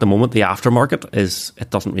do? At the moment, the aftermarket it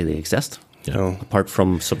doesn't really exist. Yeah. Apart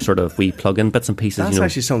from some sort of wee plug-in bits and pieces. That's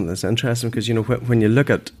actually something that's interesting because, when you look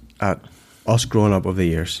at us growing up over the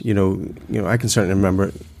years, I can certainly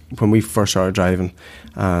remember when we first started driving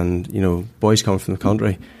and, boys coming from the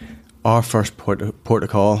country, our first port of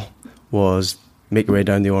call was make your way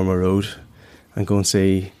down the Ormer Road and go and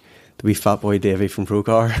see the wee fat boy Davy from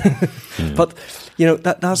Procar. But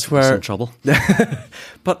that's where in trouble.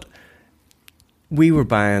 But we were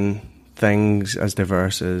buying things as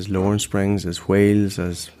diverse as Lawrence Springs, as wheels,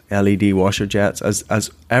 as LED washer jets,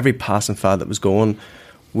 as every passing fad that was going,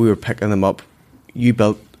 we were picking them up. You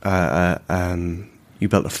built a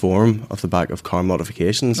forum off the back of car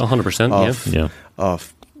modifications. 100%.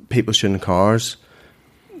 Of people shooting cars.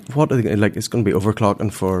 What are they, it's going to be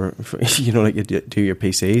overclocking for you do your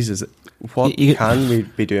PCs? Is it what can we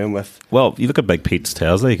be doing with? Well, you look at Big Pete's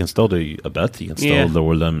Tesla, you can still do a bit. You can still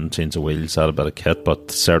lower them, change the wheels, add a bit of kit,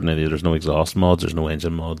 but certainly there's no exhaust mods, there's no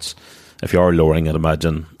engine mods. If you are lowering it,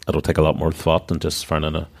 imagine it'll take a lot more thought than just throwing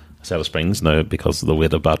in a set of springs now because of the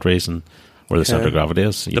weight of batteries and where the centre of gravity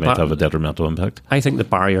is. You might have a detrimental impact. I think the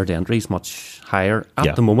barrier to entry is much higher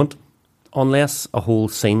at the moment, unless a whole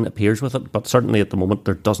scene appears with it. But certainly at the moment,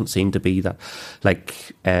 there doesn't seem to be that,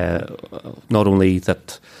 not only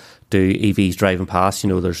that do EVs driving past,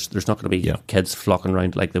 there's not going to be kids flocking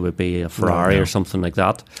around like there would be a Ferrari or something like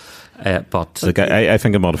that. But I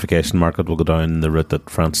think the modification market will go down the route that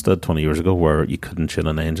France did 20 years ago, where you couldn't tune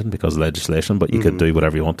an engine because of legislation, but you could do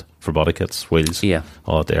whatever you want for body kits, wheels,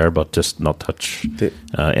 all there, but just not touch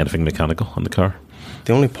anything mechanical on the car.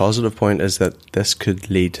 The only positive point is that this could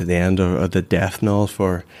lead to the end or the death knell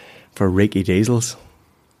for Reiki diesels.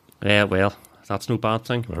 Yeah, well, that's no bad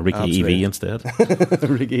thing. Or Reiki EV instead.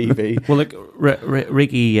 Reiki EV. Well,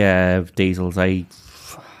 Reiki diesels, I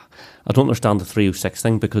don't understand the 306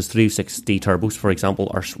 thing, because 306D turbos, for example,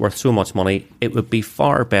 are worth so much money. It would be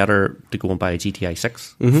far better to go and buy a GTI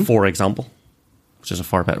 6, for example,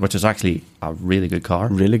 which is actually a really good car.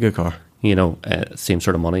 Really good car. Same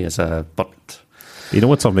sort of money as a. But you know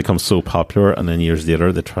when something becomes so popular, and then years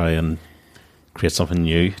later they try and create something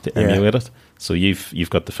new to emulate it. So you've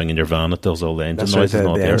got the thing in your van that does all the engine noises and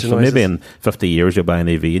all there. So maybe in 50 years you'll buy an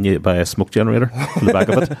EV and you buy a smoke generator on the back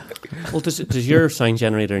of it. Well, does your sound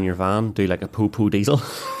generator in your van do like a poo diesel?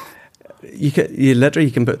 You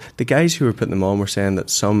literally can put, the guys who were putting them on were saying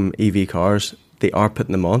that some EV cars, they are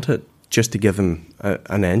putting them onto it just to give them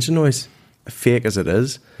an engine noise, fake as it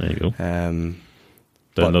is. There you go.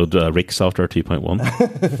 Download Rick Software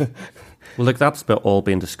 2.1. Well, like that's all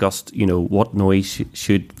being discussed. What noise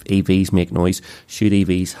should EVs make noise? Should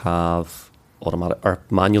EVs have automatic or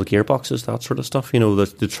manual gearboxes? That sort of stuff.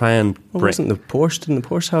 To try and. Well, wasn't the Porsche? Didn't the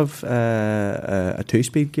Porsche have a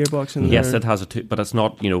 2-speed gearbox in there? Yes, it has a 2, but it's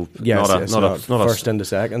not. Not a first into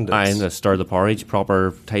second. And a stir the porridge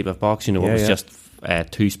proper type of box. It was just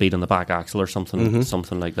 2-speed on the back axle or something,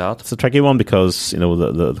 something like that. It's a tricky one because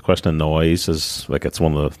the question of noise is like it's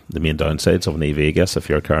one of the main downsides of an EV. I guess if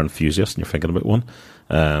you're a car enthusiast and you're thinking about one,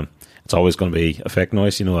 it's always going to be effect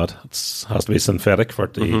noise. That it has to be synthetic for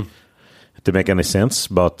it to make any sense.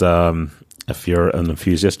 But if you're an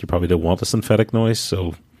enthusiast, you probably don't want a synthetic noise.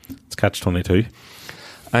 So it's catch-22.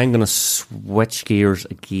 I'm going to switch gears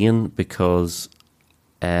again because.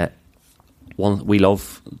 We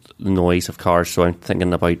love the noise of cars, so I'm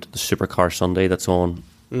thinking about the Supercar Sunday that's on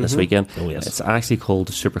this weekend. Oh, yes. It's actually called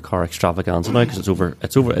the Supercar Extravaganza now because it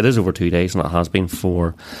is over 2 days and it has been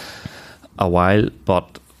for a while.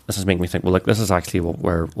 But this is making me think, well, this is actually what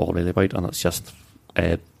we're all really about, and it's just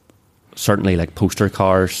certainly like poster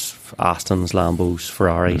cars, Astons, Lambos,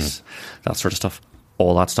 Ferraris, that sort of stuff.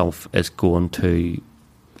 All that stuff is going to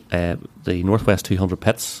the Northwest 200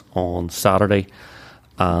 pits on Saturday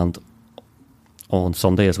and on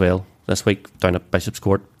Sunday as well this week down at Bishop's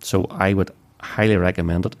Court. So I would highly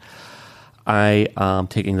recommend it. I am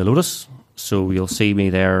taking the Lotus, so you'll see me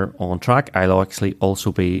there on track. I'll actually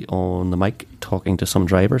also be on the mic talking to some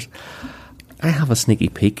drivers. I have a sneaky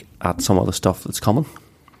peek at some of the stuff that's coming,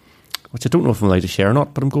 which I don't know if I'm allowed to share or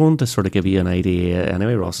not, but I'm going to sort of give you an idea.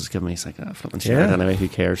 Anyway, Ross is giving me flipping share it anyway. Who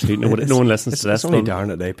cares? No one listens to this. It's only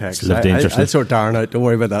Darren at Apex. I'll sort Darren out. Don't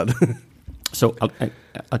worry about that. So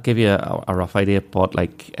I'll give you a rough idea, but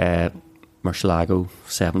like Murcielago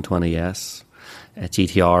 720S,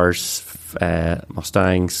 GTRs,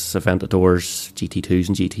 Mustangs, Aventadors, GT2s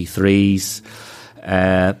and GT3s,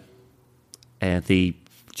 the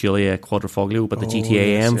Giulia Quadrifoglio, but the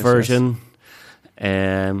GTAM version.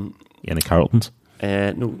 Any Carltons?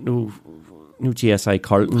 No GSI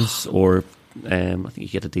Carltons, or I think you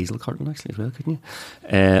get a diesel Carlton actually as well, couldn't you?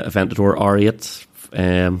 Aventador R8.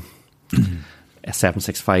 A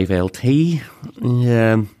 765 LT,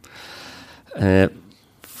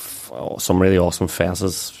 some really awesome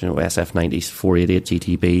Fesses, SF90s, 488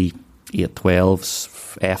 GTB, 812s,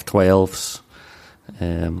 F12s,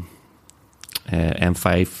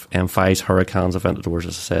 M5s, Hurricanes, Aventadors,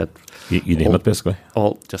 as I said. You name it basically.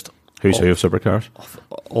 Who's who of supercars?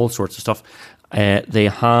 All sorts of stuff. They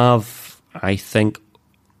have, I think,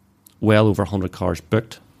 well over 100 cars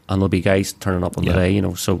booked, and there'll be guys turning up on the day,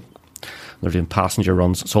 so they're doing passenger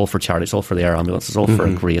runs. It's all for charity. It's all for the air ambulance. It's all for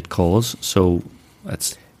a great cause. So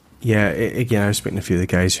it's... Yeah, again, I was speaking to a few of the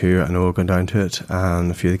guys who I know are going down to it, and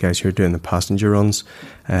a few of the guys who are doing the passenger runs.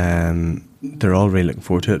 They're all really looking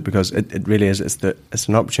forward to it because it really is. It's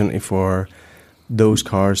an opportunity for those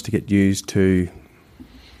cars to get used to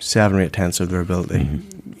 7 or 8 tenths of their ability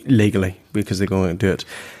legally because they're going to do it.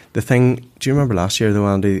 The thing, do you remember last year though,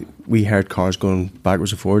 Andy, we heard cars going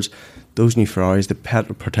backwards and forwards. Those new Ferraris, the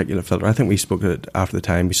petrol particulate filter, I think we spoke to it after the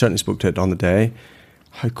time. We certainly spoke to it on the day.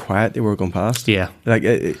 How quiet they were going past. Yeah. Like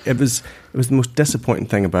it was the most disappointing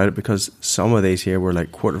thing about it because some of these here were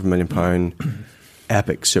like £250,000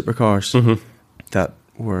 epic supercars that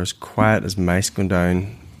were as quiet as mice going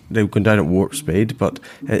down. They were going down at warp speed, but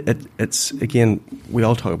it's again, we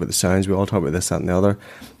all talk about the sounds, we all talk about this, that and the other.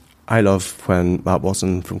 I love when Matt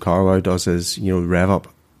Watson from Carwow does his, rev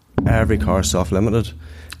up. Every car is soft limited.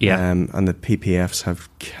 Yeah. And the PPFs have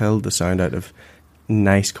killed the sound out of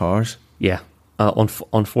nice cars. Yeah.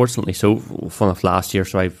 Unfortunately, so fun of last year,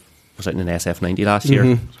 so I was out in an SF90 last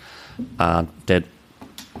year and did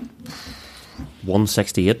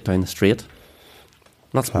 168 down the straight.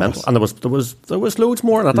 That's mental. And there was loads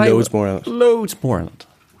more in it. Loads more in it.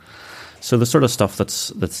 So the sort of stuff that's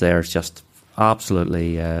there is just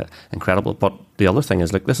absolutely incredible. But the other thing is,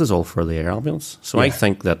 this is all for the air ambulance. So I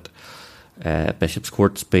think that Bishop's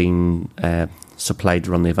Court's been supplied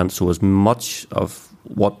to run the event, so as much of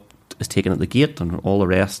what is taken at the gate and all the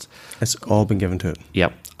rest, it's all been given to it. Yeah,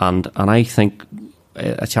 and I think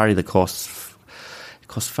a charity that costs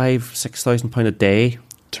costs £5,000-6,000 a day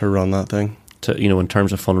to run that thing. To in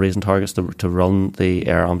terms of fundraising targets to run the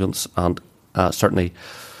air ambulance, and certainly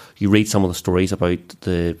you read some of the stories about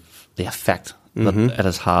the effect that it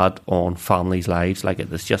has had on families' lives. Like,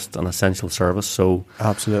 it is just an essential service. So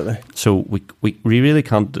absolutely. So we really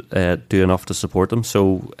can't do enough to support them.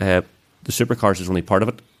 So the Supercars is only part of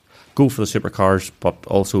it. Go for the Supercars, but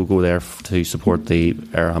also go there to support the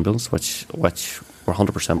air ambulance, which we're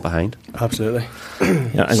 100% behind. Absolutely.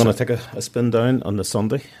 Yeah, I'm going to take a spin down on the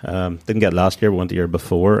Sunday. Didn't get last year, we went the year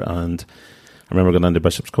before, and I remember going into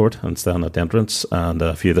Bishop's Court and standing at the entrance, and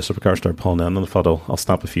a few of the Supercars started pulling in, and I thought, I'll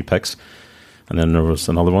snap a few pics. And then there was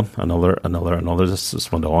another one, another. This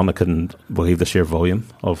just went on. I couldn't believe the sheer volume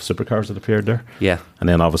of Supercars that appeared there. Yeah. And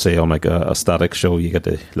then obviously on like a static show, you get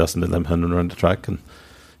to listen to them hunting around the track and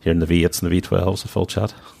hearing the V8s and the V12s, a full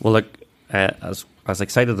chat. Well, look, as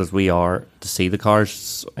excited as we are to see the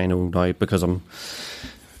cars, I know now, because I'm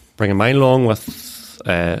bringing mine along with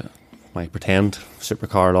my pretend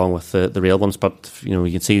Supercar along with the real ones, but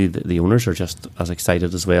you can see the owners are just as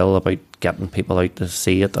excited as well about getting people out to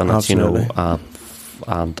see it, and absolutely. It's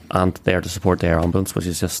and there to support the air ambulance, which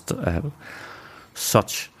is just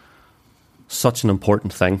such an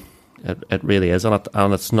important thing. It really is,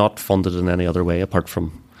 and it's not funded in any other way apart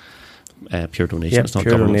from pure donations. Yep, it's not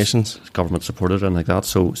pure donations, government supported, and like that.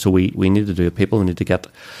 So we need to do it. People, we need to get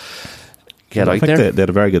out I think there. They had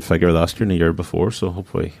a very good figure last year and the year before, so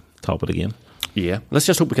hopefully top it again. Yeah, let's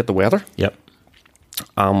just hope we get the weather. Yep.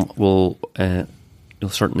 You'll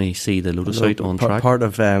certainly see the Lotus out on track. Part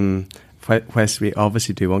of whilst we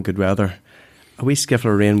obviously do want good weather, a wee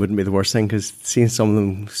skiffle of rain wouldn't be the worst thing, because seeing some of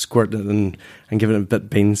them squirting it and giving it a bit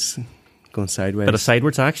beans going sideways. Bit of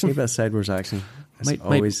sideways action. A bit of sideways action.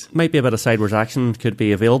 Might be a bit of sideways action could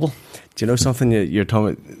be available. Do you know something you're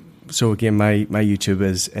talking about? So again, my YouTube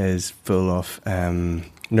is full of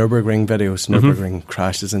Nürburgring videos, Nürburgring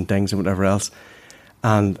crashes and things and whatever else,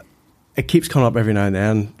 and it keeps coming up every now and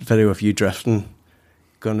then. Video of you drifting,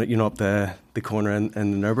 going up the corner in the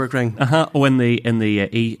Nürburgring. In the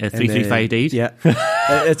E335Ds. Yeah,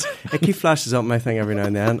 it keeps flashes up my thing every now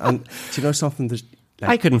and then. And do you know something?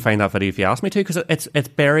 I couldn't find that video if you asked me to, because it's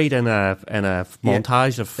buried in a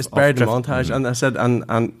montage of. It's buried in a montage, and I said,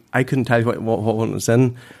 and I couldn't tell you what one was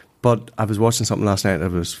in. But I was watching something last night. I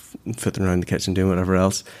was fiddling around the kitchen doing whatever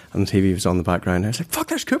else, and the TV was on the background. I was like, "Fuck,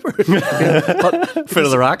 there's Cooper!" But foot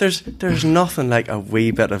of the rack. There's nothing like a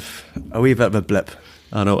wee bit of a blip.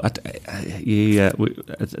 I know.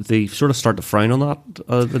 They sort of start to frown on that.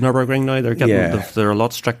 The Nürburgring now, they're a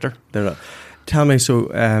lot stricter. Tell me,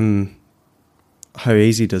 so how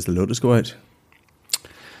easy does the Lotus go out?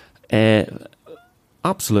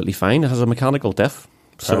 Absolutely fine. It has a mechanical diff.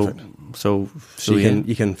 Perfect. So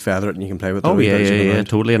you can feather it and you can play with it. Oh yeah,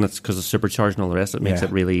 totally. And it's because it's supercharged and all the rest. It makes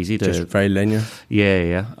it really easy to just very linear.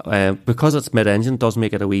 Yeah. Because it's mid-engine, does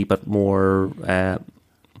make it a wee bit more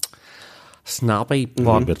snappy.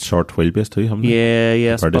 But a bit short wheelbase too, haven't they?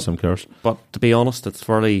 Yeah. Compared to some cars. But to be honest, it's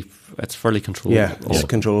fairly controllable. Yeah, it's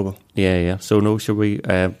controllable. Yeah. So no, should we?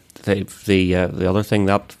 The other thing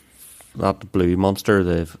that blue monster,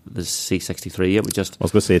 the C63, it would just. I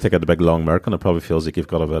was going to say, take out the big long Merc, and it probably feels like you've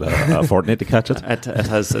got about a fortnight to catch it.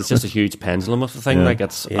 It's just a huge pendulum of the thing,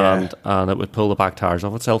 and it would pull the back tires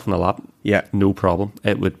off itself in a lap. Yeah, no problem.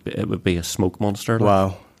 It would be a smoke monster.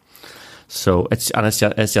 Wow. So it's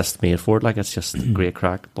just made for it. Like, it's just great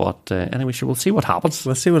crack. But anyway, sure, we'll see what happens.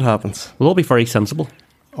 We'll all be very sensible,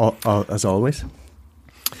 as always.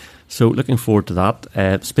 So looking forward to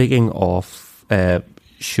that. Speaking of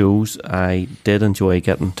shows, I did enjoy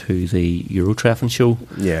getting to the Eurotreffin show.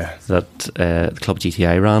 Yeah, that the Club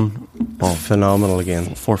GTI ran. Phenomenal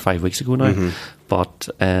again. 4 or 5 weeks ago now. But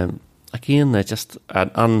again, I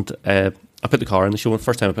put the car in the show. The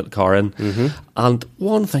first time I put the car in, and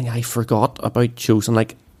one thing I forgot about shows, and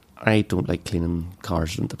like, I don't like cleaning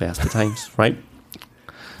cars at the best of times, right?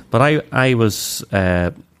 But I was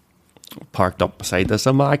parked up beside this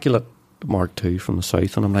immaculate Mark II from the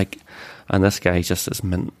south, and I'm like, and this guy just is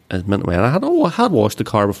mint away. And I had washed the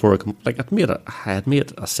car before. I had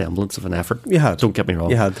made a semblance of an effort. You had. Don't get me wrong.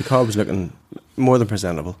 You had. The car was looking more than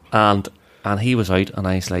presentable. And he was out, and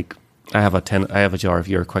I was like, I have a jar of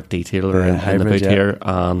your quick detailer in the boot here,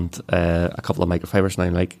 and a couple of microfibers, and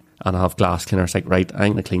I'm like, and I have glass cleaner. It's like, right,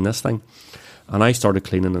 I'm gonna clean this thing. And I started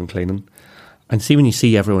cleaning, and see, when you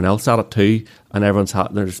see everyone else at it too, and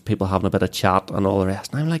there's people having a bit of chat and all the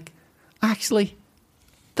rest, and I'm like, actually,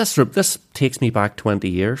 this takes me back 20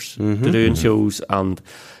 years to doing shows, and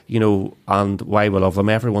and why we love them.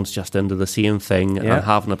 Everyone's just into the same thing and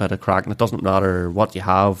having a bit of crack, and it doesn't matter what you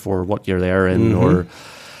have or what you're there in, or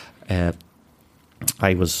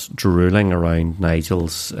I was drooling around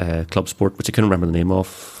Nigel's Club Sport, which I couldn't remember the name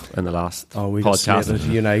of in the last we got podcast. slated.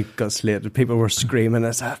 You and I got slated. People were screaming,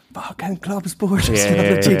 "It's a fucking Club Sport! It's Yeah, not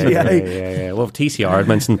a GTI." yeah. Well, TCR I'd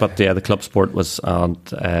mentioned, but yeah, the Club Sport was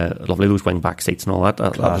lovely. Those wing back seats and all that.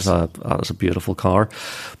 That was a beautiful car,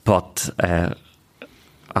 but a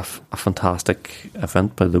fantastic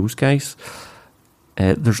event by those guys.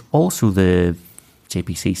 There's also the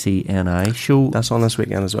JPCC NI show. That's on this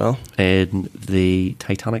weekend as well in the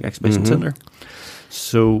Titanic Exhibition Centre.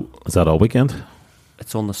 So is that all weekend?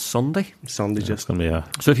 It's on the Sunday. Sunday, just going to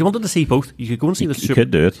be. So if you wanted to see both, you could go and see You could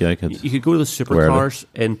do it. Yeah, you could go to the Supercars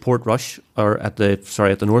in Port Rush, or at the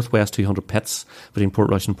Northwest 200 pits between Port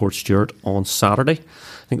Rush and Port Stewart on Saturday.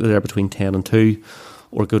 I think they're there between 10 and 2,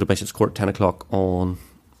 or go to Bishop's Court 10 o'clock on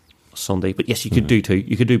Sunday. But yes, you could do two.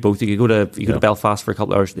 You could do both. You could go to Belfast for a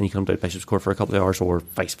couple of hours, then you come down to Bishop's Court for a couple of hours, or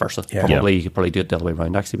vice versa. You could probably do it the other way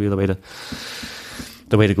around. Actually, be the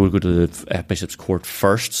way to go to the Bishop's Court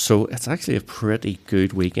first. So it's actually a pretty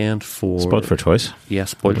good weekend for spoiled for choice. Yeah,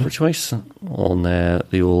 spoiled for choice on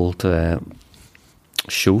the old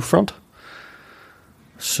show front.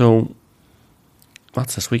 So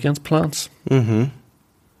that's this weekend's plans.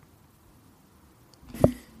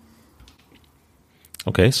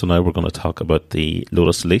 Okay, so now we're going to talk about the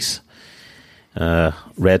Lotus Elise.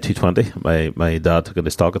 Red 220. My dad took a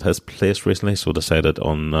stock at his place recently, so decided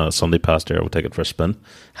on Sunday past here I would take it for a spin.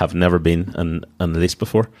 Have never been in an Elise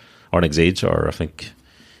before, or an Exige, or I think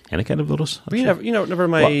any kind of Lotus. Never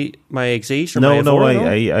my Exige or no, my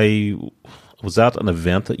Avoro? I was at an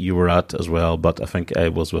event that you were at as well, but I think I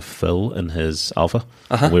was with Phil in his Alpha.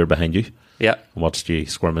 And we were behind you. Yeah, watched you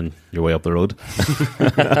squirming your way up the road.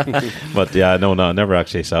 But yeah, no, never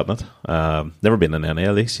actually sat in it. Never been in any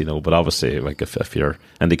of these, but obviously, like if you're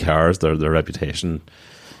into cars, their reputation,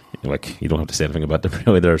 like you don't have to say anything about them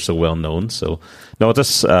really. They're so well known. So no,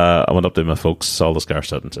 just I went up to my folks, saw the car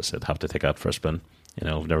set, and just said, have to take that for a spin.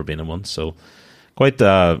 I've never been in one, so quite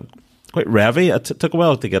revvy. It took a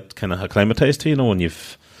while to get kind of acclimatized to, when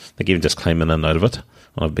you've like even just climbing in and out of it.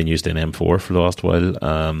 I've been used to an M4 for the last while,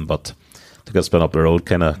 but to get spin up the road,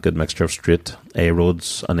 kind of good mixture of straight A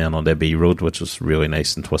roads, and then on the B road, which was really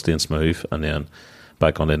nice and twisty and smooth, and then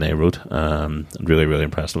back on the A road. Really, really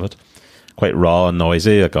impressed with it. Quite raw and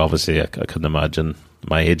noisy. Like obviously, I couldn't imagine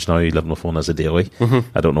my age now living with one as a daily.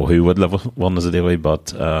 I don't know who would live with one as a daily,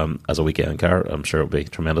 but as a weekend car, I'm sure it'll be a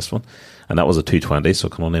tremendous fun. And that was a 220, so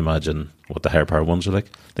I can only imagine what the higher power ones are like.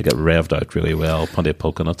 They get revved out really well, plenty of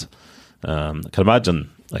poke in it. I can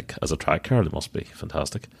imagine, like, as a track car, they must be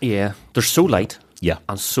fantastic. Yeah, they're so light. Yeah.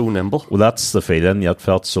 And so nimble. Well, that's the feeling. It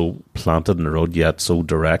felt so planted in the road, yet so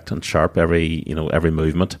direct and sharp. Every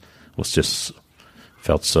movement was just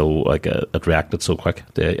felt so, like, it reacted so quick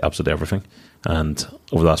to absolutely everything. And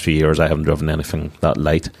over the last few years, I haven't driven anything that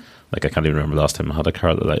light. Like, I can't even remember the last time I had a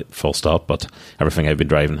car that light, full stop, but everything I've been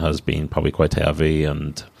driving has been probably quite heavy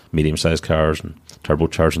and medium-sized cars and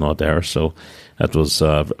turbocharged and all there. So it was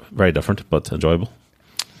very different, but enjoyable.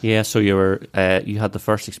 Yeah, so you had the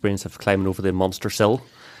first experience of climbing over the monster sill.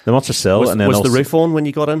 The monster sill, and then was the roof on when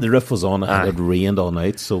you got in? The roof was on. It had rained all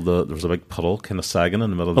night, so there was a big puddle kind of sagging in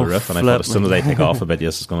the middle of the roof, and I thought as soon as I take off a bit,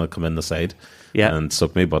 yes, it's going to come in the side and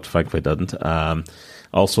suck me, but thankfully it didn't.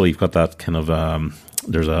 Also, you've got that kind of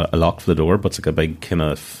there's a lock for the door, but it's like a big kind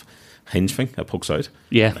of hinge thing that pokes out.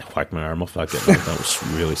 Yeah, and I whacked my arm off that. That was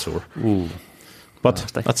really sore. Ooh. But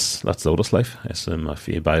that's Lotus life. I assume if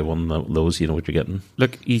you buy one of those, you know what you're getting.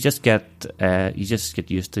 Look, you just get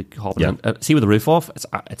used to hopping in. See, with the roof off,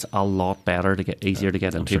 it's a lot better to get easier to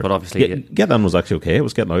get into. Sure. But obviously, get in was actually okay. It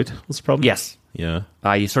was getting out. What's the problem? Yes. Yeah.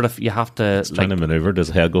 You have to trying to maneuver. Does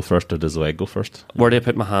the head go first or does the leg go first? Where do I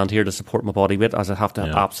put my hand here to support my body weight, as I have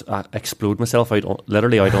to explode myself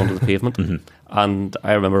literally out onto the pavement? And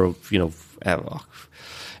I remember,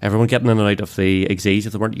 everyone getting in and out of the Exige,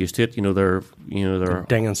 if they weren't used to it, they're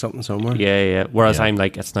dinging something somewhere. Yeah. Whereas I'm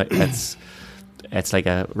like, it's like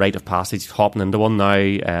a rite of passage hopping into one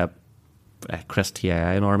now. Chris TII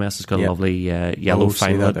in RMS has got a lovely yellow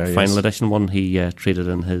final edition one. He traded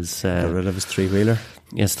in his got rid of his 3-wheeler.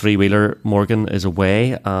 His 3-wheeler Morgan is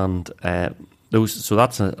away, and so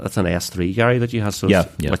that's an S3 Gary that you have. So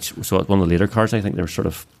so one of the later cars, I think they were sort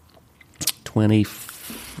of 20.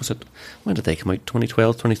 Was it? When did they come out?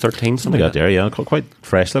 2012, 2013, something like that. Yeah, quite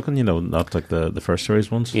fresh looking, not like the first series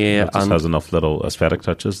ones. Yeah, it just has enough little aesthetic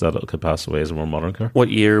touches that it could pass away as a more modern car. What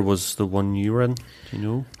year was the one you were in? Do you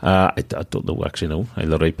know? I don't know, actually, no. I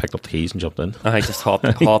literally picked up the keys and jumped in. I just hopped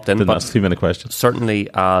in. Didn't ask too many questions. Certainly,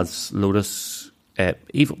 as Lotus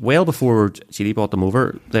even well before GD bought them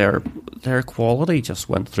over, their quality just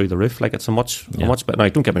went through the roof. Like, it's a much better. Now,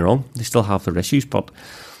 don't get me wrong, they still have their issues, but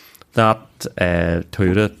that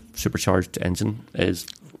Toyota supercharged engine is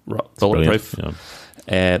bulletproof.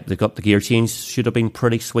 They got the gear change, should have been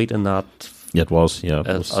pretty sweet in that. Yeah, it was. Yeah, it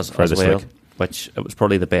was as well. Which it was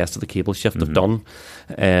probably the best of the cable shift they've done.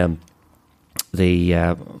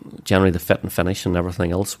 Generally the fit and finish and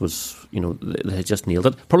everything else was, they had just nailed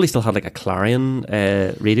it. Probably still had like a Clarion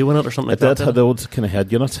radio in it or something like that. It had the old kind of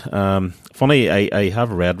head unit. Funny, I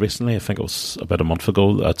have read recently, I think it was about a month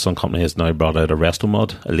ago, that some company has now brought out a resto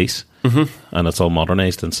mod, Elise, and it's all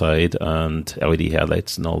modernised inside and LED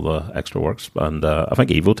headlights and all the extra works. And I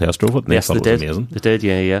think Evo test drove it and they thought it was amazing. They did,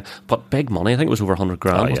 yeah. But big money, I think it was over 100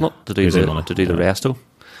 grand, wasn't it, to do the resto.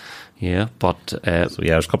 Yeah, but so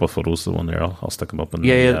there's a couple of photos of the one there. I'll stick them up in the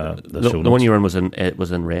show notes. The one you were in was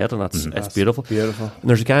in red, and that's beautiful. Beautiful. And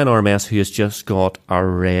there's a guy in RMS who has just got a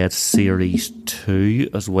red Series 2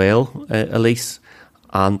 as well, Elise,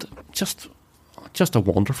 and just a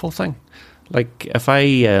wonderful thing. Like, if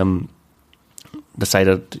I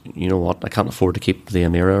decided, you know what, I can't afford to keep the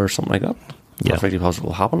Amira or something like that, perfectly possible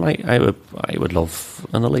will happen. I would love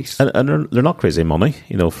an Elise, and they're not crazy money,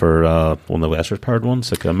 for one of the Western powered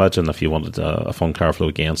ones. Like, imagine if you wanted a fun car flow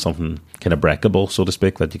again, something kind of breakable, so to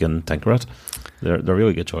speak, that you can tinker at. They're a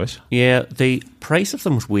really good choice. Yeah, the price of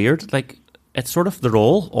them was weird. Like, it's sort of, they're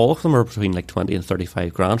all of them are between like 20 and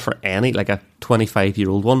 35 grand for any, like a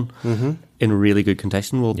 25-year-old one in really good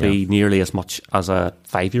condition will be nearly as much as a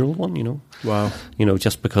 5-year-old one. Wow.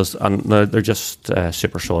 Just because, and they're just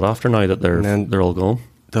super sought after now that they're all gone.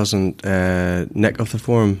 Doesn't Nick of the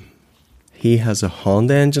forum, he has a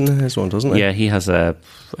Honda engine in his one, doesn't he? Yeah, he has a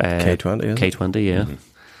K20. K20, yeah.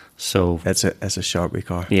 So it's a sharp wee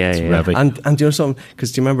car. Yeah, yeah. And do you know something?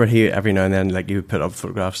 Because do you remember he every now and then, like, he would put up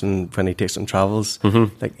photographs and when he takes some travels,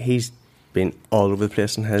 like, he's been all over the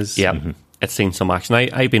place in his. Yeah, it's seen some action.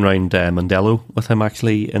 I've been around Mondello with him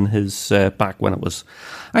actually in his back when it was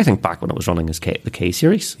running his the K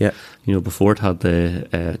series. Yeah, before it had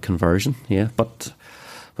the conversion. Yeah, but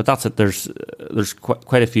that's it. There's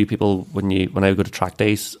quite a few people when I would go to track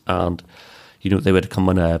days and they would come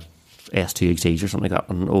in a S2 Exige or something like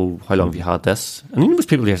that, and how long have you had this? And most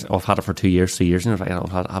people say, I've had it for 2 years, 3 years, and they're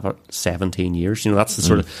like, I've had it 17 years. That's the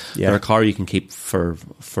sort of they're a car you can keep for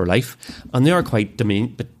life, and they are quite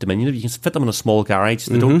diminutive. You can fit them in a small garage.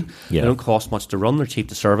 They don't cost much to run. They're cheap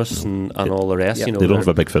to service and all the rest. They don't have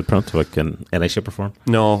a big footprint, like in any shape or form.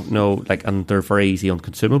 No, and they're very easy on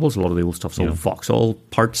consumables. A lot of the old stuff's all Vauxhall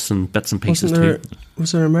parts and bits and pieces too.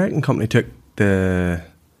 Was there an American company took the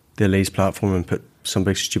Elise platform and put some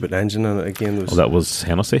big stupid engine in it again? That was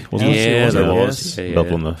Hennessy, wasn't it? Yeah, that was.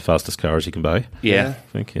 Built one of the fastest cars you can buy. Yeah.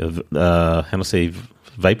 I think Hennessy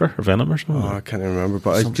Viper or Venom or something. I can't even remember,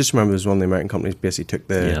 but I just remember it was one of the American companies basically took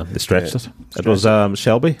the... they stretched it. It was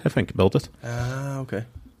Shelby, I think, built it. Okay.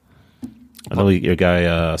 I know your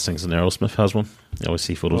guy sings in Aerosmith has one. You always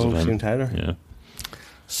see photos of him. Shane Tyler. Yeah.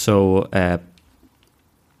 So I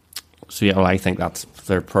think that's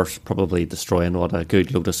they're probably destroying what a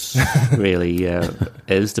good Lotus really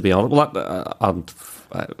is, to be honest. Well,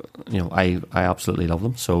 I absolutely love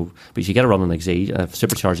them. So, but you get a run on Exige,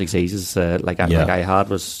 supercharged Exiges like I had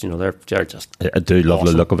was, they're just. I do love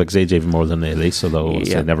the look of Exige even more than the Elise, although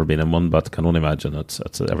I've never been in one, but can only imagine it's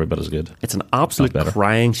every bit as good. It's an absolute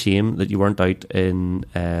crying shame that you weren't out in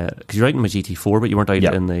because you're out in my GT4, but you weren't out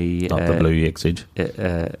in the not the blue Exige.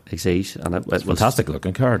 Exige, and it was fantastic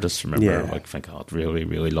looking car. Just remember, it's really,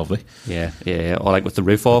 really lovely. Yeah. Or like with the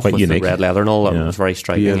roof off, quite with unique. The red leather and all, that was very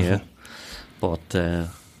striking. Beautiful. Yeah. But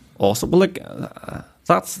awesome. Well,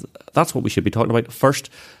 that's what we should be talking about first.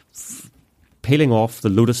 Peeling off the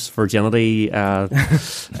Lotus virginity. Have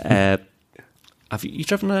you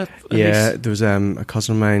driven a there was a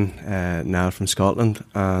cousin of mine, Niall from Scotland,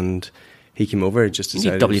 and he came over and just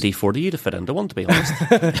decided... You need WD-40 to fit into one, to be honest.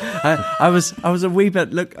 I was a wee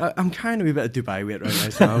bit... Look, I'm carrying a wee bit of Dubai weight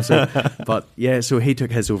right now. But yeah, so he took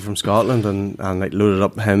his over from Scotland and like loaded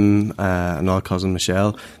up him and our cousin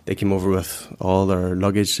Michelle. They came over with all their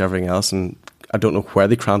luggage, everything else, and I don't know where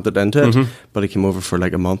they cramped it into it, but he came over for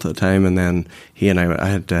like a month at a time, and then he and I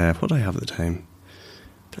had... what did I have at the time?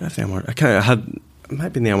 Did I have the MR? It might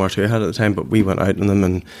have been the MR2 I had at the time, but we went out in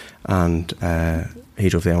them and he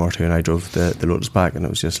drove the MR2 and I drove the Lotus back, and it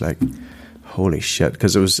was just like, holy shit,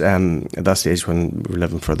 because it was at that stage when we were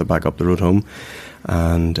living further back up the road home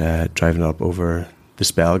and driving up over the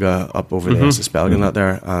Spelga, up over the Spelga and that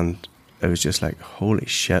there, and it was just like, holy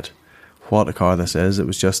shit, what a car this is. It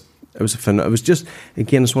was just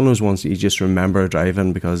again, it's one of those ones that you just remember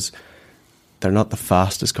driving because they're not the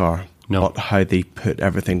fastest car, No. But how they put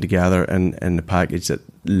everything together in the package that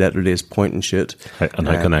literally is point and shoot. And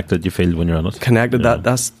how connected you feel when you're in it. Connected,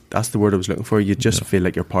 that's the word I was looking for. You just feel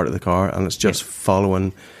like you're part of the car, and it's just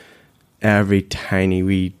following every tiny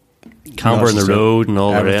wee camber in the road and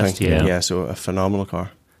all everything. The rest. Yeah, so a phenomenal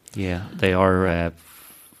car. Yeah, they are.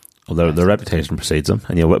 Well, their reputation precedes them,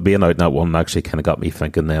 and being out in that one actually kind of got me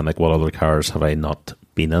thinking. Then, like, what other cars have I not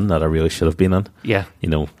been in that I really should have been in? Yeah,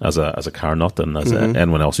 as a car nut, and as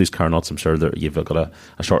anyone else who's car nuts, I'm sure that you've got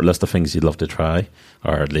a short list of things you'd love to try,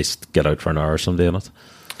 or at least get out for an hour someday in it.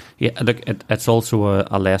 Yeah, look, it's also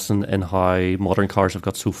a lesson in how modern cars have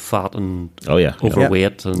got so fat and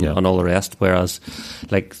overweight and all the rest. Whereas,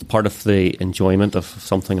 like, part of the enjoyment of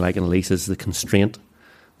something like an Elise is the constraint.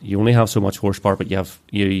 You only have so much horsepower, but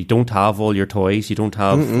you don't have all your toys, you don't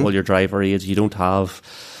have all your driver aids, you don't have,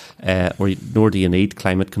 nor do you need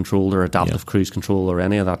climate control or adaptive cruise control or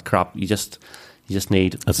any of that crap. You just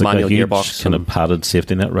need it's manual like a huge gearbox. Kind of padded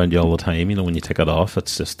safety net around you all the time. When you take it off,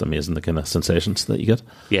 it's just amazing the kind of sensations that you get.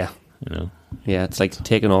 Yeah. Yeah, it's like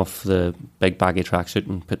taking off the big baggy tracksuit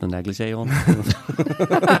and putting a negligee on.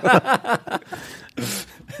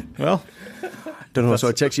 Well, don't know what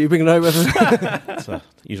sort of chicks you've been out with. It's a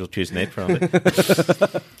usual Tuesday night for Andy.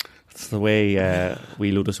 It's the way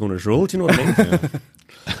we Lotus owners roll, do you know what I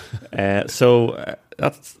mean? So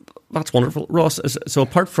that's wonderful. Ross, so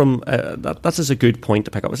apart from that is a good point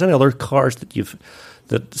to pick up. Is there any other cars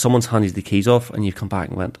that someone's handed the keys off and you've come back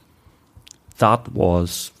and went, that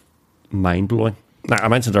was mind-blowing? Now, I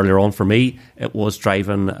mentioned earlier on, for me, it was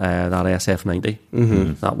driving that SF90.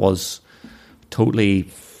 Mm-hmm. That was totally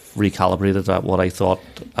recalibrated at what I thought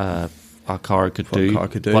a car could do.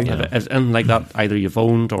 And like that, either you've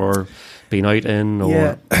owned or been out in,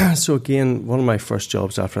 or... Yeah, so again, one of my first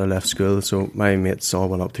jobs after I left school, so my mates all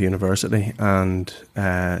went up to university, and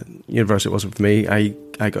university wasn't for me.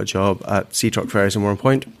 I got a job at Sea Truck Ferries in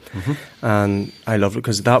Warrenpoint, and I loved it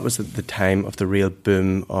because that was the time of the real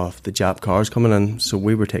boom of the Jap cars coming in. So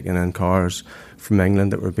we were taking in cars from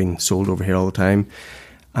England that were being sold over here all the time,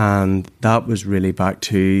 and that was really back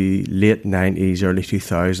to late 90s, early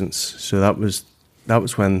 2000s. So that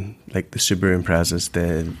was when, like, the Subaru Imprezas,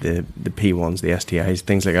 the P1s, the STIs,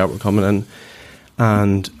 things like that were coming in.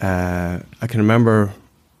 And I can remember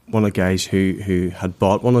one of the guys who had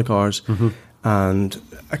bought one of the cars, and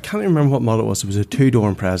I can't even remember what model it was. It was a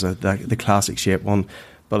two-door Impreza, the classic shape one,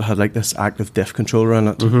 but it had like this active diff controller in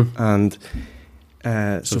it.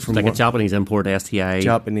 And so from like a Japanese import STI,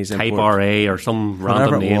 Japanese Type import, RA or some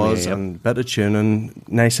random name. Whatever it was, and bit of tuning,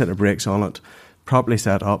 nice set of brakes on it, properly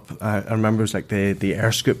set up. I remember it was like the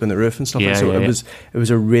air scoop in the roof and stuff. It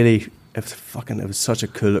was such a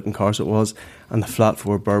cool looking car. So it was, and the flat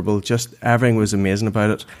four burble, just everything was amazing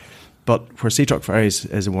about it. But where Sea Truck Ferries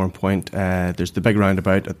is in Warrenpoint, there's the big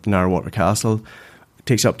roundabout at Narrowwater Castle. It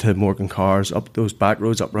takes you up to Morgan Cars, up those back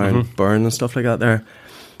roads, up around Burn and stuff like that there.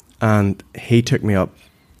 And he took me up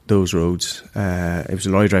those roads. It was a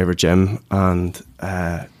lorry driver, Jim, and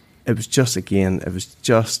it was just,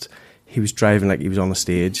 he was driving like he was on a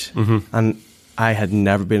stage. And I had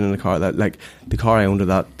never been in a car that, like, the car I owned at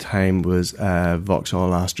that time was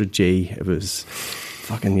Vauxhall Astra G. It was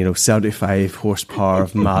fucking, 75 horsepower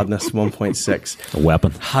of madness, 1.6. A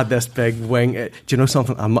weapon. Had this big wing. Do you know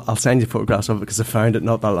something? I'll send you photographs of it because I found it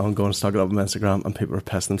not that long ago and stuck it up on Instagram, and people were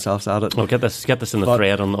pissing themselves at it. Well, get this in the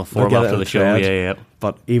thread on the forum after the show. Yeah.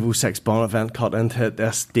 But Evo 6 bonnet vent cut into it,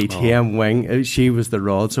 this DTM wing. She was the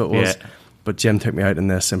rod, so it was. Yeah. But Jim took me out in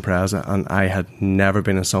this Impreza, and I had never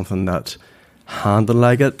been in something that handled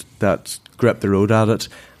like it, that gripped the road at it.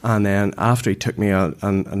 And then after he took me out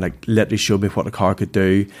and like literally showed me what the car could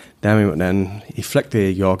do, then we went in, he flicked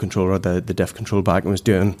the yaw controller, the diff control back, and was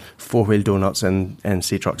doing four-wheel donuts in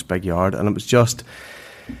Sea Truck's big yard. And it was just,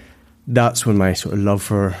 that's when my sort of love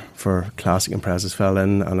for classic Imprezas fell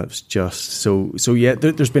in. And it was just so yeah,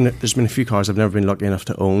 there's been a few cars I've never been lucky enough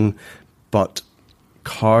to own, but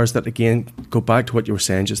cars that, again, go back to what you were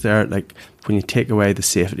saying just there, like when you take away the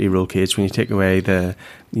safety roll cage, when you take away the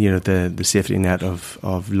safety net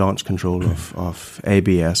of launch control, of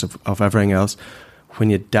ABS, of everything else, when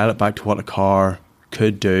you dial it back to what a car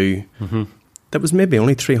could do, that was maybe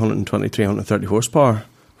only 320, 330 horsepower,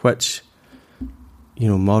 which,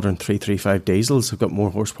 modern 335 diesels have got more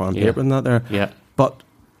horsepower on paper than that there. Yeah. But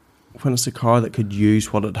when it's a car that could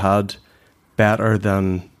use what it had better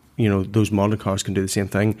than those modern cars can do the same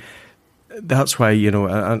thing. That's why,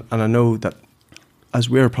 and I know that as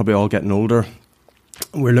we're probably all getting older,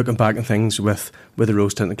 we're looking back at things with the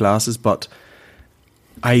rose-tinted glasses, but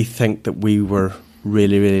I think that we were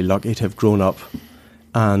really, really lucky to have grown up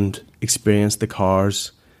and experienced the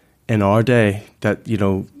cars in our day that,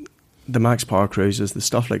 the max power cruises, the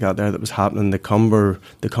stuff like that there that was happening, the Cumber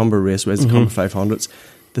Raceways, the Cumber 500s,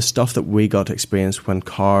 the stuff that we got to experience when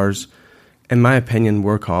cars, in my opinion,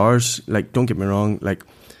 were cars. Like, don't get me wrong, like,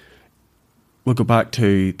 we'll go back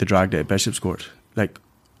to the drag day at Bishopscourt. Like,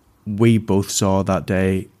 we both saw that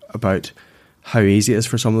day about how easy it is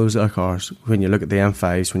for some of those other cars. When you look at the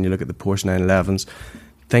M5s, when you look at the Porsche 911s,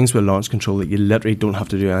 things with launch control that you literally don't have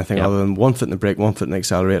to do anything other than 1 foot in the brake, 1 foot in the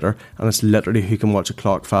accelerator, and it's literally who can watch a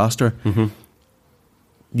clock faster.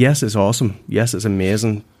 Yes, it's awesome. Yes, it's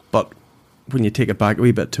amazing. But when you take it back a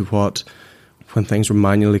wee bit to when things were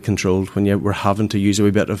manually controlled, when you were having to use a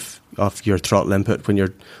wee bit of your throttle input, when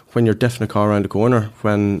you're diffing a car around a corner,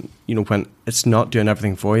 when it's not doing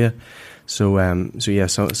everything for you. So yeah,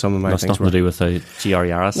 some of my That's things nothing to do with the GR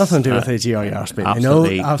Yaris. Nothing to do with the GR Yaris.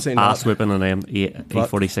 Absolutely, no, absolutely not. Ass whipping an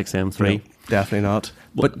E46 M3. No, definitely not.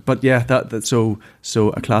 But yeah, that so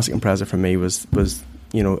a classic Impreza for me was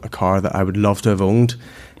a car that I would love to have owned,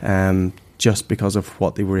 just because of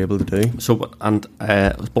what they were able to do. So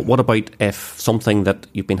but what about if something that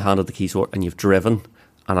you've been handed the keys for and you've driven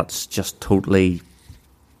and it's just totally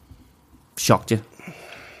shocked you,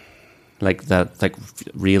 like that, like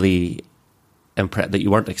really that you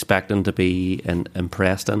weren't expecting to be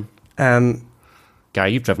impressed in?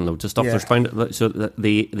 Gary, you've driven loads of stuff. Yeah. There's so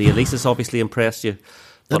the Elise has obviously impressed you.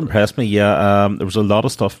 It impressed me, yeah. There was a lot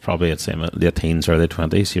of stuff probably, I'd say, in the late teens, early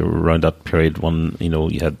 20s. You were around that period when,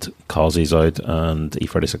 you had Causies out and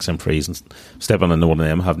E36 M3s, and stepping into one of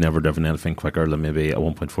them, have never driven anything quicker than maybe a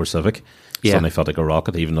 1.4 Civic. Yeah. Suddenly felt like a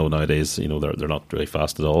rocket, even though nowadays, they're not really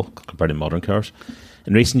fast at all compared to modern cars.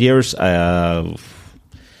 In recent years, the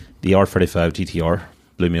R35 GTR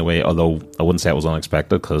blew me away, although I wouldn't say it was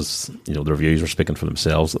unexpected because the reviews were speaking for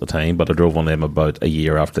themselves at the time. But I drove one of them about a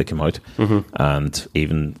year after they came out, and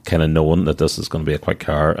even kind of knowing that this is going to be a quick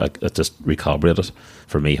car, it just recalibrated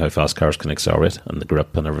for me how fast cars can accelerate and the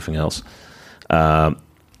grip and everything else. After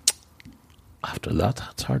that,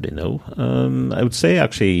 it's hard to know. I would say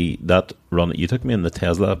actually that run that you took me in the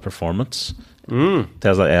Tesla Performance,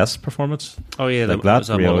 Tesla S Performance. Oh yeah, like that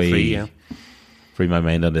really Model 3, yeah. Free my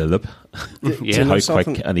mind on the loop. Yeah, how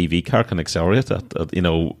quick an EV car can accelerate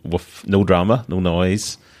with no drama, no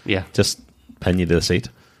noise. Yeah, just pin you to the seat.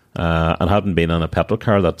 And hadn't been on a petrol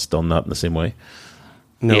car that's done that in the same way.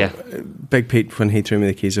 No, yeah. Big Pete, when he threw me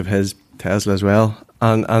the keys of his Tesla as well,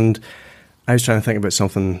 and I was trying to think about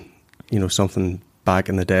something back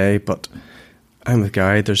in the day, but I'm with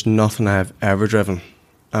Gary. There's nothing I've ever driven.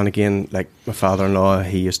 And again, like my father-in-law,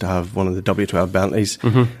 he used to have one of the W12 Bentleys,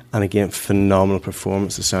 and again, phenomenal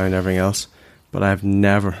performance, the sound, everything else. But I've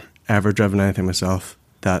never, ever driven anything myself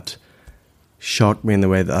that shocked me in the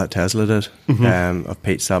way that Tesla did, of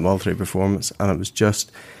Pete's that Model 3 performance. And it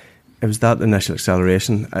was that initial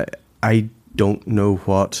acceleration. I don't know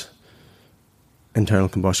what internal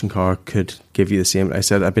combustion car could give you the same. I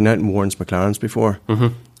said, I've been out in Warren's McLarens before,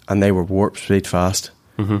 and they were warp speed fast.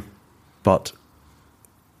 But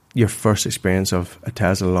your first experience of a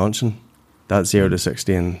Tesla launching, that 0 to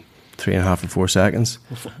 60 in 3.5 or 4 seconds.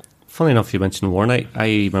 Funny enough, you mentioned Warren. I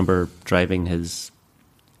remember driving his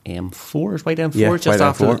M4, his white M4, yeah, just white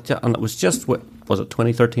after, M4. And it was just, was it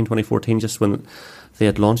 2013, 2014, just when they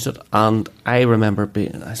had launched it. And I remember I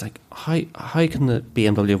was like, how can the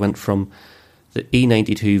BMW went from the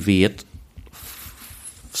E92 V8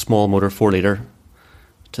 small motor 4 litre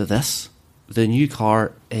to this? The new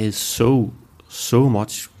car is so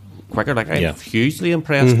much quicker. Like, I'm hugely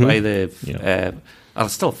impressed by the and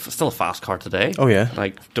it's still a fast car today. Oh yeah,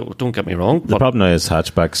 like don't get me wrong. The problem now is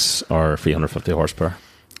hatchbacks are 350 horsepower,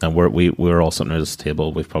 and we're all sitting at this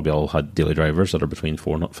table. We've probably all had daily drivers that are between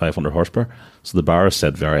 400 and 500 horsepower. So the bar is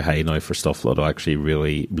set very high now for stuff that'll actually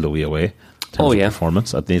really blow you away in terms of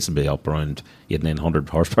performance. It needs to be up around 800-900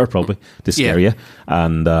 horsepower probably to scare you.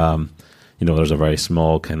 And there's a very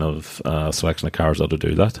small kind of selection of cars that'll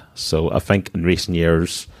do that. So I think in recent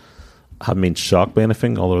years, I haven't been shocked by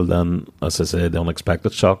anything other than, as I say, the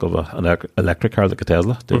unexpected shock of an electric car like a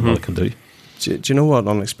Tesla doing what it can do. Do you know what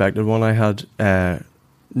unexpected one I had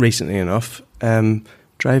recently enough?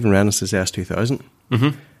 Driving Renault's S2000.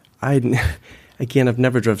 I've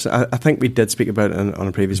never driven. I think we did speak about it on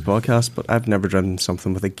a previous podcast, but I've never driven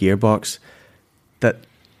something with a gearbox that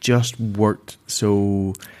just worked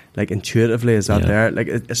so intuitively as that there. Like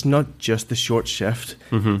it's not just the short shift.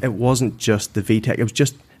 It wasn't just the VTEC. It was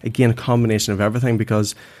just, again, a combination of everything,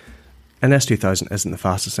 because an S2000 isn't the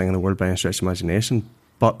fastest thing in the world by any stretch of imagination,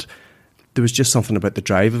 but there was just something about the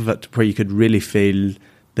drive of it where you could really feel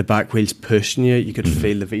the back wheels pushing you, you could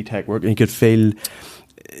feel the VTEC work, and you could feel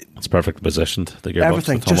It's perfect positioned. The gearbox,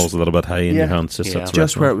 Everything, the tummel's just- a little bit high in yeah. your hands. Just, Yeah. sits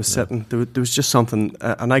Just right where on. it was sitting, there was just something,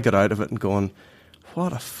 and I got out of it and going,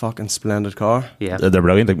 what a fucking splendid car. Yeah. They're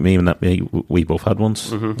brilliant. Like me and we both had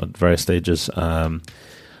ones at various stages. And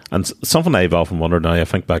something I've often wondered now, I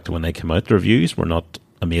think back to when they came out, the reviews were not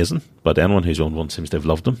amazing, but anyone who's owned one seems to have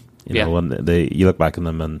loved them. You know, and you look back on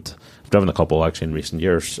them, and I've driven a couple actually in recent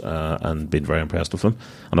years and been very impressed with them.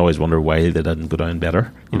 And I always wonder why they didn't go down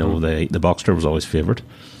better. You know, the Boxster was always favoured.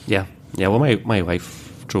 Yeah. Well, my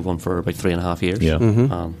wife drove one for about 3.5 years. Yeah.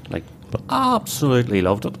 And absolutely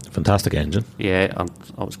loved it. Fantastic engine. Yeah, and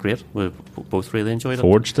that was great. We both really enjoyed it.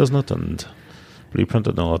 Forged, doesn't it? And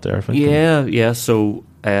reprinted and all that there, I think. Yeah. So,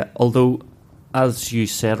 although, as you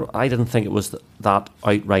said, I didn't think it was that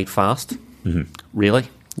outright fast, really.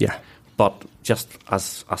 Yeah. But just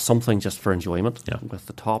as something just for enjoyment, Yeah. with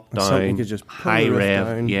the top And something you down, could just pull high the roof rev,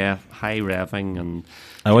 down. high revving, and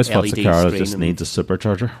I always thought LED the car screen just and- needs a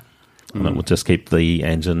supercharger. And it would just keep the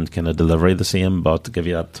engine kind of delivery the same, but to give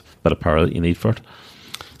you that bit of power that you need for it.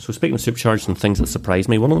 So speaking of supercharged and things that surprised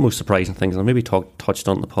me, one of the most surprising things, and I maybe touched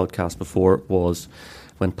on the podcast before, was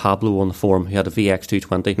when Pablo on the forum, he had a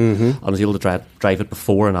VX220 and was able to drive it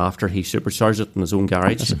before and after he supercharged it in his own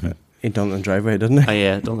garage. He done it in the driveway, didn't he?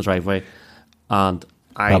 Done the driveway. And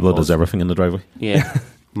Pablo does everything in the driveway. Yeah,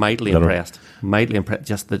 mightily impressed.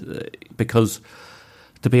 Just because,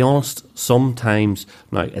 to be honest, sometimes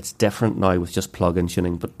now it's different now with just plug-in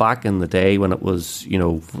tuning. But back in the day when it was,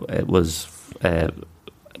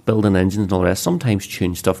 building engines and all the rest, sometimes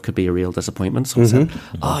tune stuff could be a real disappointment. So said,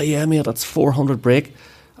 "Oh yeah, mate, that's 400 brake,"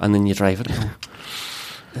 and then you drive it.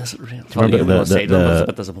 And is it real? Well, you know, say that, it's a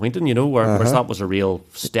bit disappointing, whereas that was a real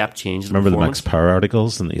step change. In Remember the performance. Max Power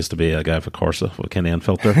articles, and it used to be a guy for Corsa with a K&N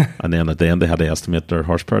filter, and then at the end they had to estimate their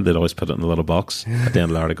horsepower. They'd always put it in a little box at the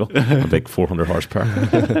end of the article, a big 400 horsepower,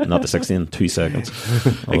 not the 60 in 2 seconds.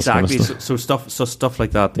 All this kind of Exactly. stuff. So stuff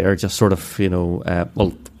like that. There, just sort of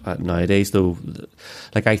nowadays though,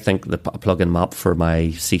 like I think the plug-in map for my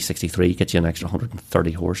C63 gets you an extra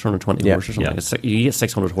 130 horse, 120 horse or something. Yeah. You get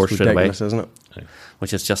 600 horse It's straight away, ridiculous, isn't it?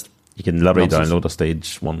 which is just You can literally nonsense. download a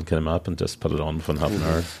stage 1 kind of map and just put it on within half an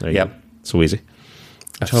hour. There you Yep. go. So easy.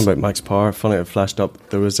 Talking about Max Power, funny it flashed up.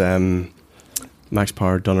 There was Max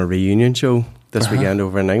Power done a reunion show this weekend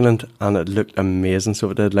over in England, and it looked amazing. So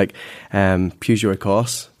it did. Like Peugeot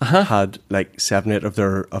Corse had like 7-8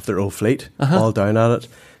 of their old fleet all down at it.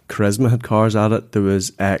 Charisma had cars at it. There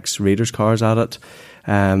was ex-Readers cars at it.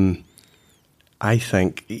 I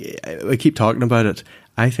think we keep talking about it.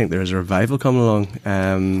 I think there is a revival coming along.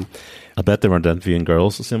 I bet they weren't interviewing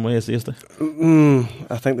girls the same way as they used to.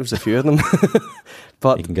 I think there was a few of them,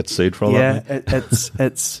 but You can get sued for all yeah,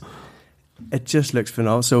 that. it just looks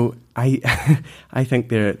phenomenal. So I think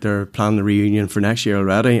they're planning the reunion for next year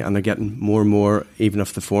already, and they're getting more and more, even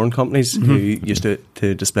of the foreign companies who used to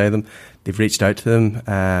display them, they've reached out to them,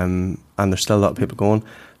 and there's still a lot of people going.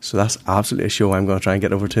 So that's absolutely a show I'm going to try and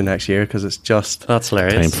get over to next year, because it's just that's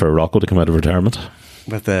hilarious. Time for Rocco to come out of retirement.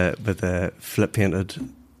 with the flip painted.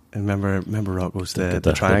 Remember Rocco's the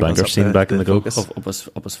the triangles banker up scene back in the focus. Up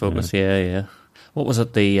his focus, yeah. What was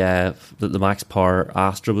it? The Max Power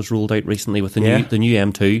Astra was rolled out recently with the new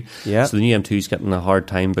M2. Yeah. So the new M2 is getting a hard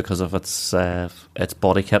time because of its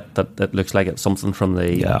body kit that looks like it's something from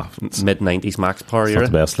the mid '90s Max Power It's era.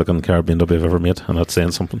 not the best looking car BMW I've ever made, and that's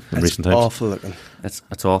saying something in recent times. Awful looking.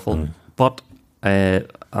 It's awful, but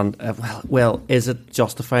well, is it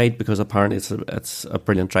justified? Because apparently it's a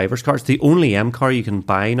brilliant driver's car. It's the only M car you can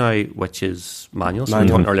buy now, which is manual. So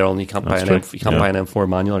Manual. earlier on, you can't buy That's an true. buy an M4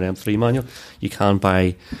 manual or an M3 manual. You can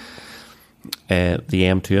buy the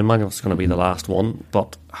M2 in manual. It's going to be the last one,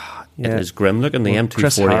 but it is grim looking. The Well, M2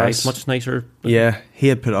 Chris 40i Harris- is much nicer. Yeah, he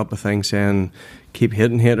had put up a thing saying, keep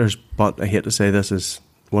hitting haters, but I hate to say this is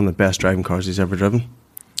one of the best driving cars he's ever driven.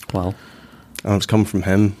 Well, And it's coming from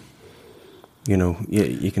him. You know,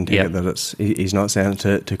 you can take Yeah. it that he's not saying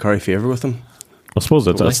it to curry favour with him. I suppose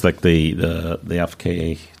Totally. it's like the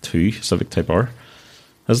FK2 Civic Type R.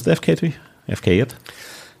 Is it the FK2? FK8?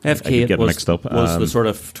 I FK8 get was mixed up. was the sort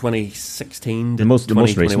of 2016 to The most recent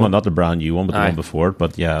 2021. one, not the brand new one, but the Aye. one before it.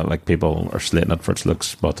 But yeah, like people are slating it for its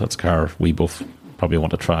looks, but it's a car we both probably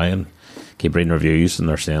want to try and keep reading reviews, and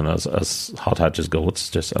they're saying as hot hatches go, it's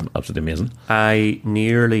just absolutely amazing. I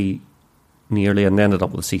nearly and ended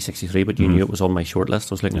up with the C63, but you knew it was on my short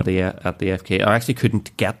list. I was looking at the FK. I actually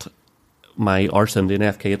couldn't get my Arse Indian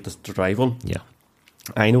FK to drive one. Yeah.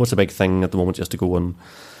 I know it's a big thing at the moment just to go and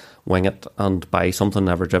wing it and buy something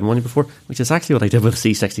never driven one before, which is actually what I did with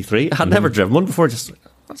the C63. I had never driven one before, just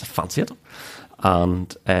I fancy it,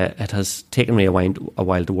 and it has taken me a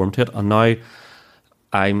while to warm to it, and now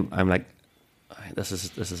I'm like, this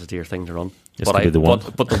is a dear thing to run. This could be the one.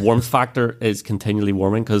 But the warmth factor is continually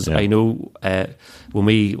warming, because I know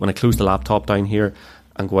when I close the laptop down here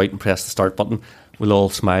and go out and press the start button, we'll all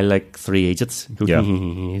smile like three idiots. Go,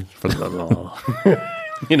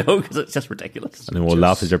 you know, because it's just ridiculous. And then we'll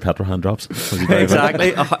laugh as your petrol hand drops.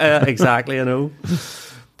 Exactly, exactly, I know.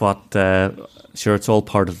 But sure, it's all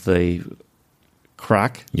part of the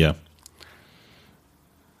crack. Yeah.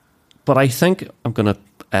 But I think I'm going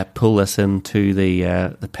to pull this into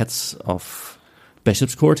the pits of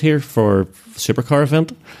Bishop's Court here for the Supercar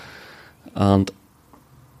event. And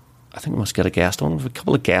I think we must get a guest on. We have a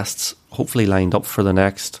couple of guests hopefully lined up for the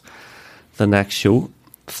next show.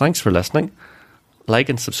 Thanks for listening. Like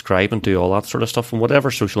and subscribe and do all that sort of stuff on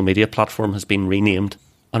whatever social media platform has been renamed.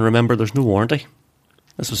 And remember, there's no warranty.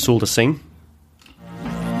 This was sold as seen.